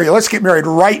do to marry you. Let's get married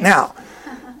right now.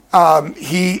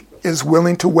 He is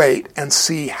willing to wait and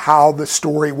see how the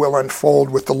story will unfold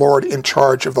with the Lord in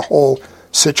charge of the whole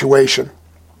situation.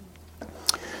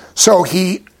 So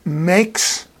he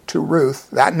makes to Ruth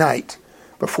that night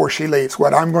before she leaves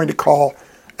what I'm going to call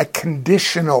a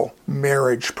conditional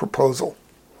marriage proposal.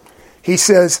 He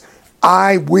says,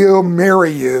 I will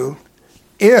marry you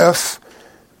if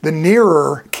the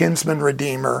nearer kinsman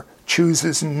redeemer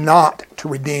chooses not to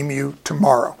redeem you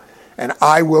tomorrow. And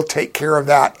I will take care of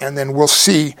that, and then we'll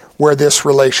see where this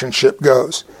relationship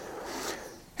goes.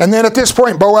 And then at this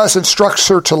point, Boaz instructs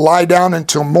her to lie down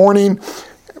until morning,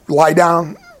 lie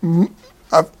down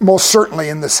most certainly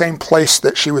in the same place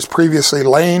that she was previously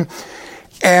laying.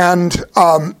 And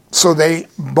so they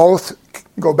both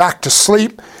go back to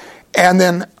sleep. And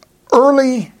then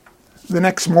early the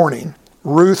next morning,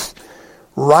 Ruth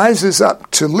rises up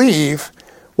to leave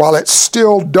while it's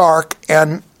still dark,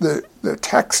 and the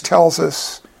text tells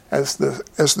us, as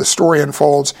the story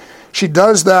unfolds, she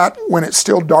does that when it's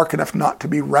still dark enough not to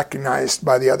be recognized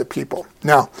by the other people.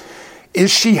 Now, is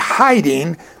she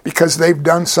hiding because they've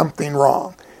done something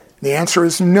wrong? The answer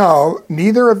is no.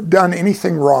 Neither have done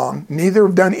anything wrong. Neither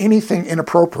have done anything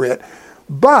inappropriate.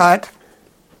 But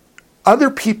other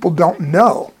people don't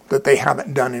know that they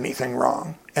haven't done anything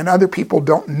wrong. And other people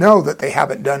don't know that they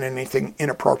haven't done anything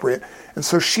inappropriate. And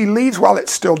so she leaves while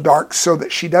it's still dark so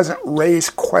that she doesn't raise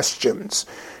questions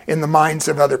in the minds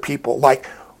of other people. Like,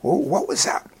 oh, what was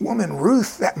that woman,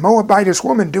 Ruth, that Moabitess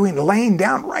woman, doing laying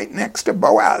down right next to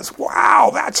Boaz? Wow,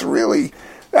 that's really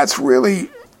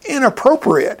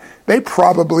inappropriate. They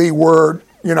probably were,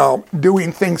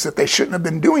 doing things that they shouldn't have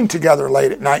been doing together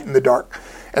late at night in the dark.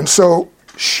 And so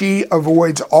she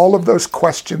avoids all of those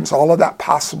questions, all of that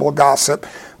possible gossip,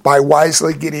 by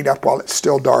wisely getting up while it's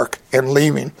still dark and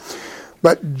leaving.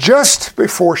 But just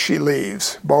before she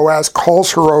leaves, Boaz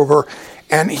calls her over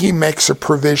and he makes a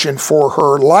provision for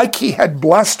her. Like he had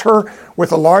blessed her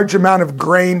with a large amount of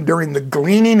grain during the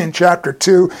gleaning in chapter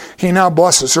 2, he now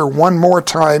blesses her one more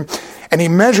time. And he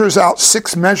measures out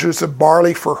 6 measures of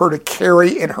barley for her to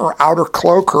carry in her outer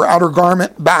cloak, her outer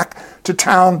garment, back to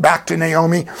town, back to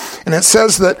Naomi. And it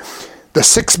says that the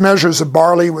 6 measures of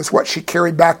barley was what she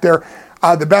carried back there.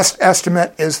 The best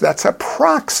estimate is that's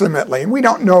approximately, and we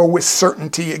don't know with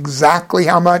certainty exactly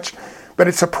how much, but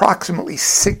it's approximately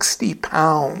 60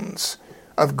 pounds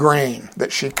of grain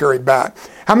that she carried back.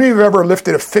 How many of you have ever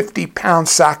lifted a 50-pound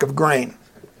sack of grain?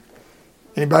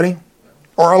 Anybody?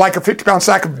 Or like a 50-pound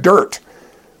sack of dirt.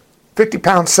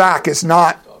 50-pound sack is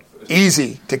not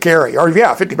easy to carry. Or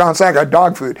yeah, 50-pound sack of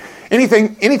dog food.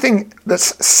 Anything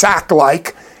that's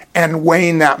sack-like and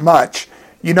weighing that much,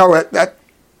 that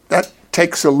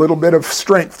takes a little bit of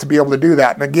strength to be able to do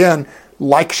that. And again,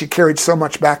 like she carried so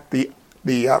much back the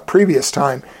previous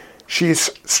time, she's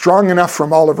strong enough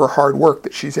from all of her hard work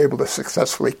that she's able to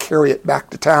successfully carry it back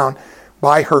to town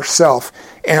by herself.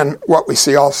 And what we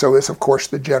see also is, of course,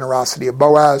 the generosity of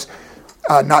Boaz,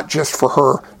 not just for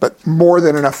her, but more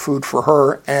than enough food for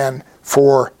her and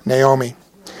for Naomi.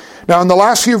 Now, in the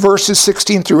last few verses,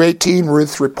 16 through 18,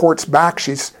 Ruth reports back.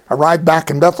 She's arrived back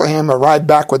in Bethlehem, arrived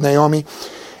back with Naomi.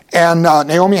 And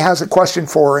Naomi has a question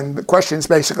for her, and the question is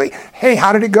basically, hey,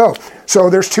 how did it go? So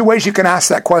there's two ways you can ask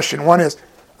that question. One is,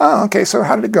 oh, okay, so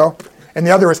how did it go? And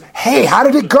the other is, hey, how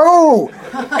did it go?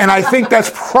 And I think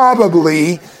that's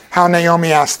probably how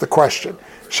Naomi asked the question.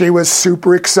 She was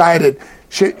super excited.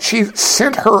 She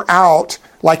sent her out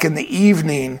like in the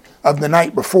evening of the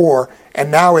night before,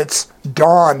 and now it's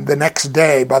dawn the next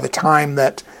day by the time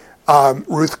that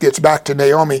Ruth gets back to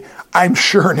Naomi. I'm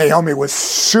sure Naomi was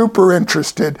super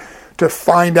interested to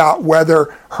find out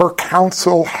whether her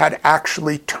counsel had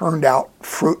actually turned out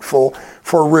fruitful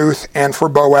for Ruth and for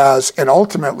Boaz, and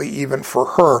ultimately even for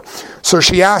her. So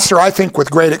she asked her, I think,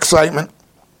 with great excitement.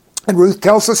 And Ruth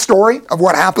tells the story of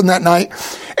what happened that night,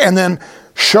 and then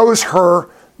shows her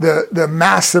the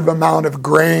massive amount of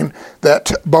grain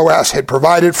that Boaz had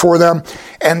provided for them.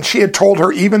 And she had told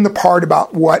her even the part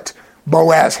about what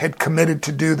Boaz had committed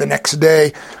to do the next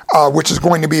day, which is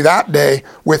going to be that day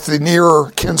with the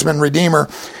nearer kinsman redeemer.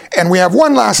 And we have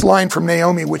one last line from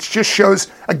Naomi, which just shows,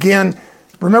 again,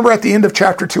 remember at the end of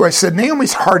chapter 2, I said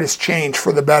Naomi's heart has changed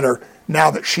for the better now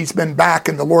that she's been back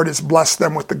and the Lord has blessed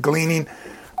them with the gleaning.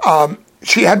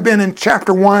 She had been in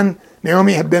chapter 1,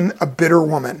 Naomi had been a bitter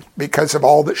woman because of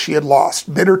all that she had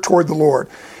lost, bitter toward the Lord.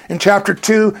 In chapter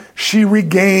 2, she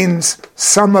regains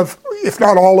some of, if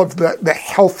not all of, the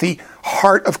healthy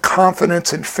heart of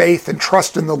confidence and faith and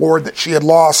trust in the Lord that she had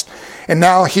lost. And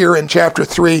now here in chapter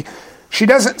 3, she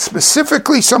doesn't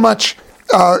specifically so much,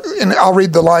 and I'll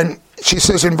read the line, she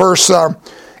says in verse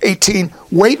 18,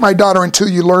 wait, my daughter, until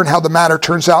you learn how the matter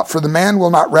turns out, for the man will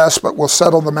not rest, but will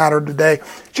settle the matter today.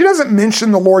 She doesn't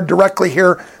mention the Lord directly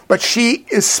here, but she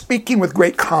is speaking with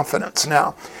great confidence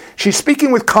now. She's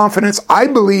speaking with confidence, I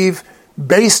believe,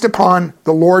 based upon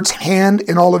the Lord's hand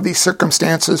in all of these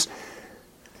circumstances.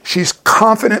 She's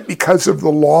confident because of the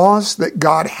laws that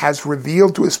God has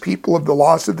revealed to his people, of the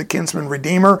laws of the kinsman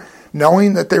redeemer,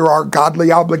 knowing that there are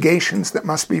godly obligations that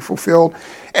must be fulfilled.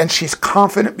 And she's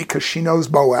confident because she knows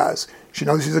Boaz. She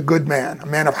knows he's a good man, a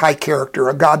man of high character,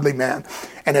 a godly man.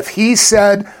 And if he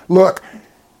said, look,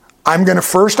 I'm going to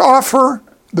first offer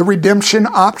the redemption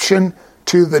option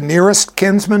to the nearest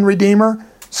kinsman redeemer,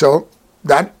 so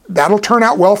that'll turn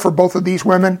out well for both of these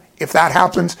women if that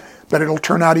happens, but it'll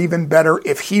turn out even better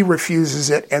if he refuses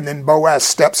it and then Boaz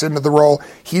steps into the role.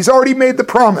 He's already made the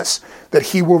promise that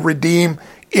he will redeem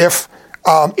if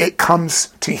it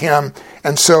comes to him.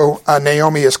 And so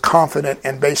Naomi is confident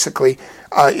and basically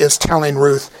is telling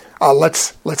Ruth,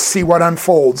 let's see what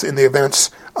unfolds in the events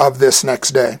of this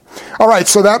next day. All right,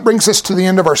 so that brings us to the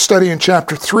end of our study in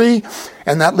chapter 3,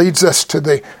 and that leads us to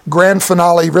the grand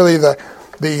finale, really the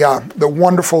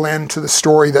wonderful end to the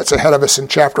story that's ahead of us in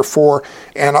chapter 4.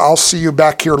 And I'll see you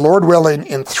back here, Lord willing,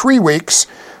 in 3 weeks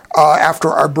after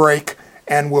our break,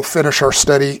 and we'll finish our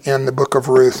study in the book of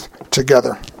Ruth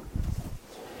together.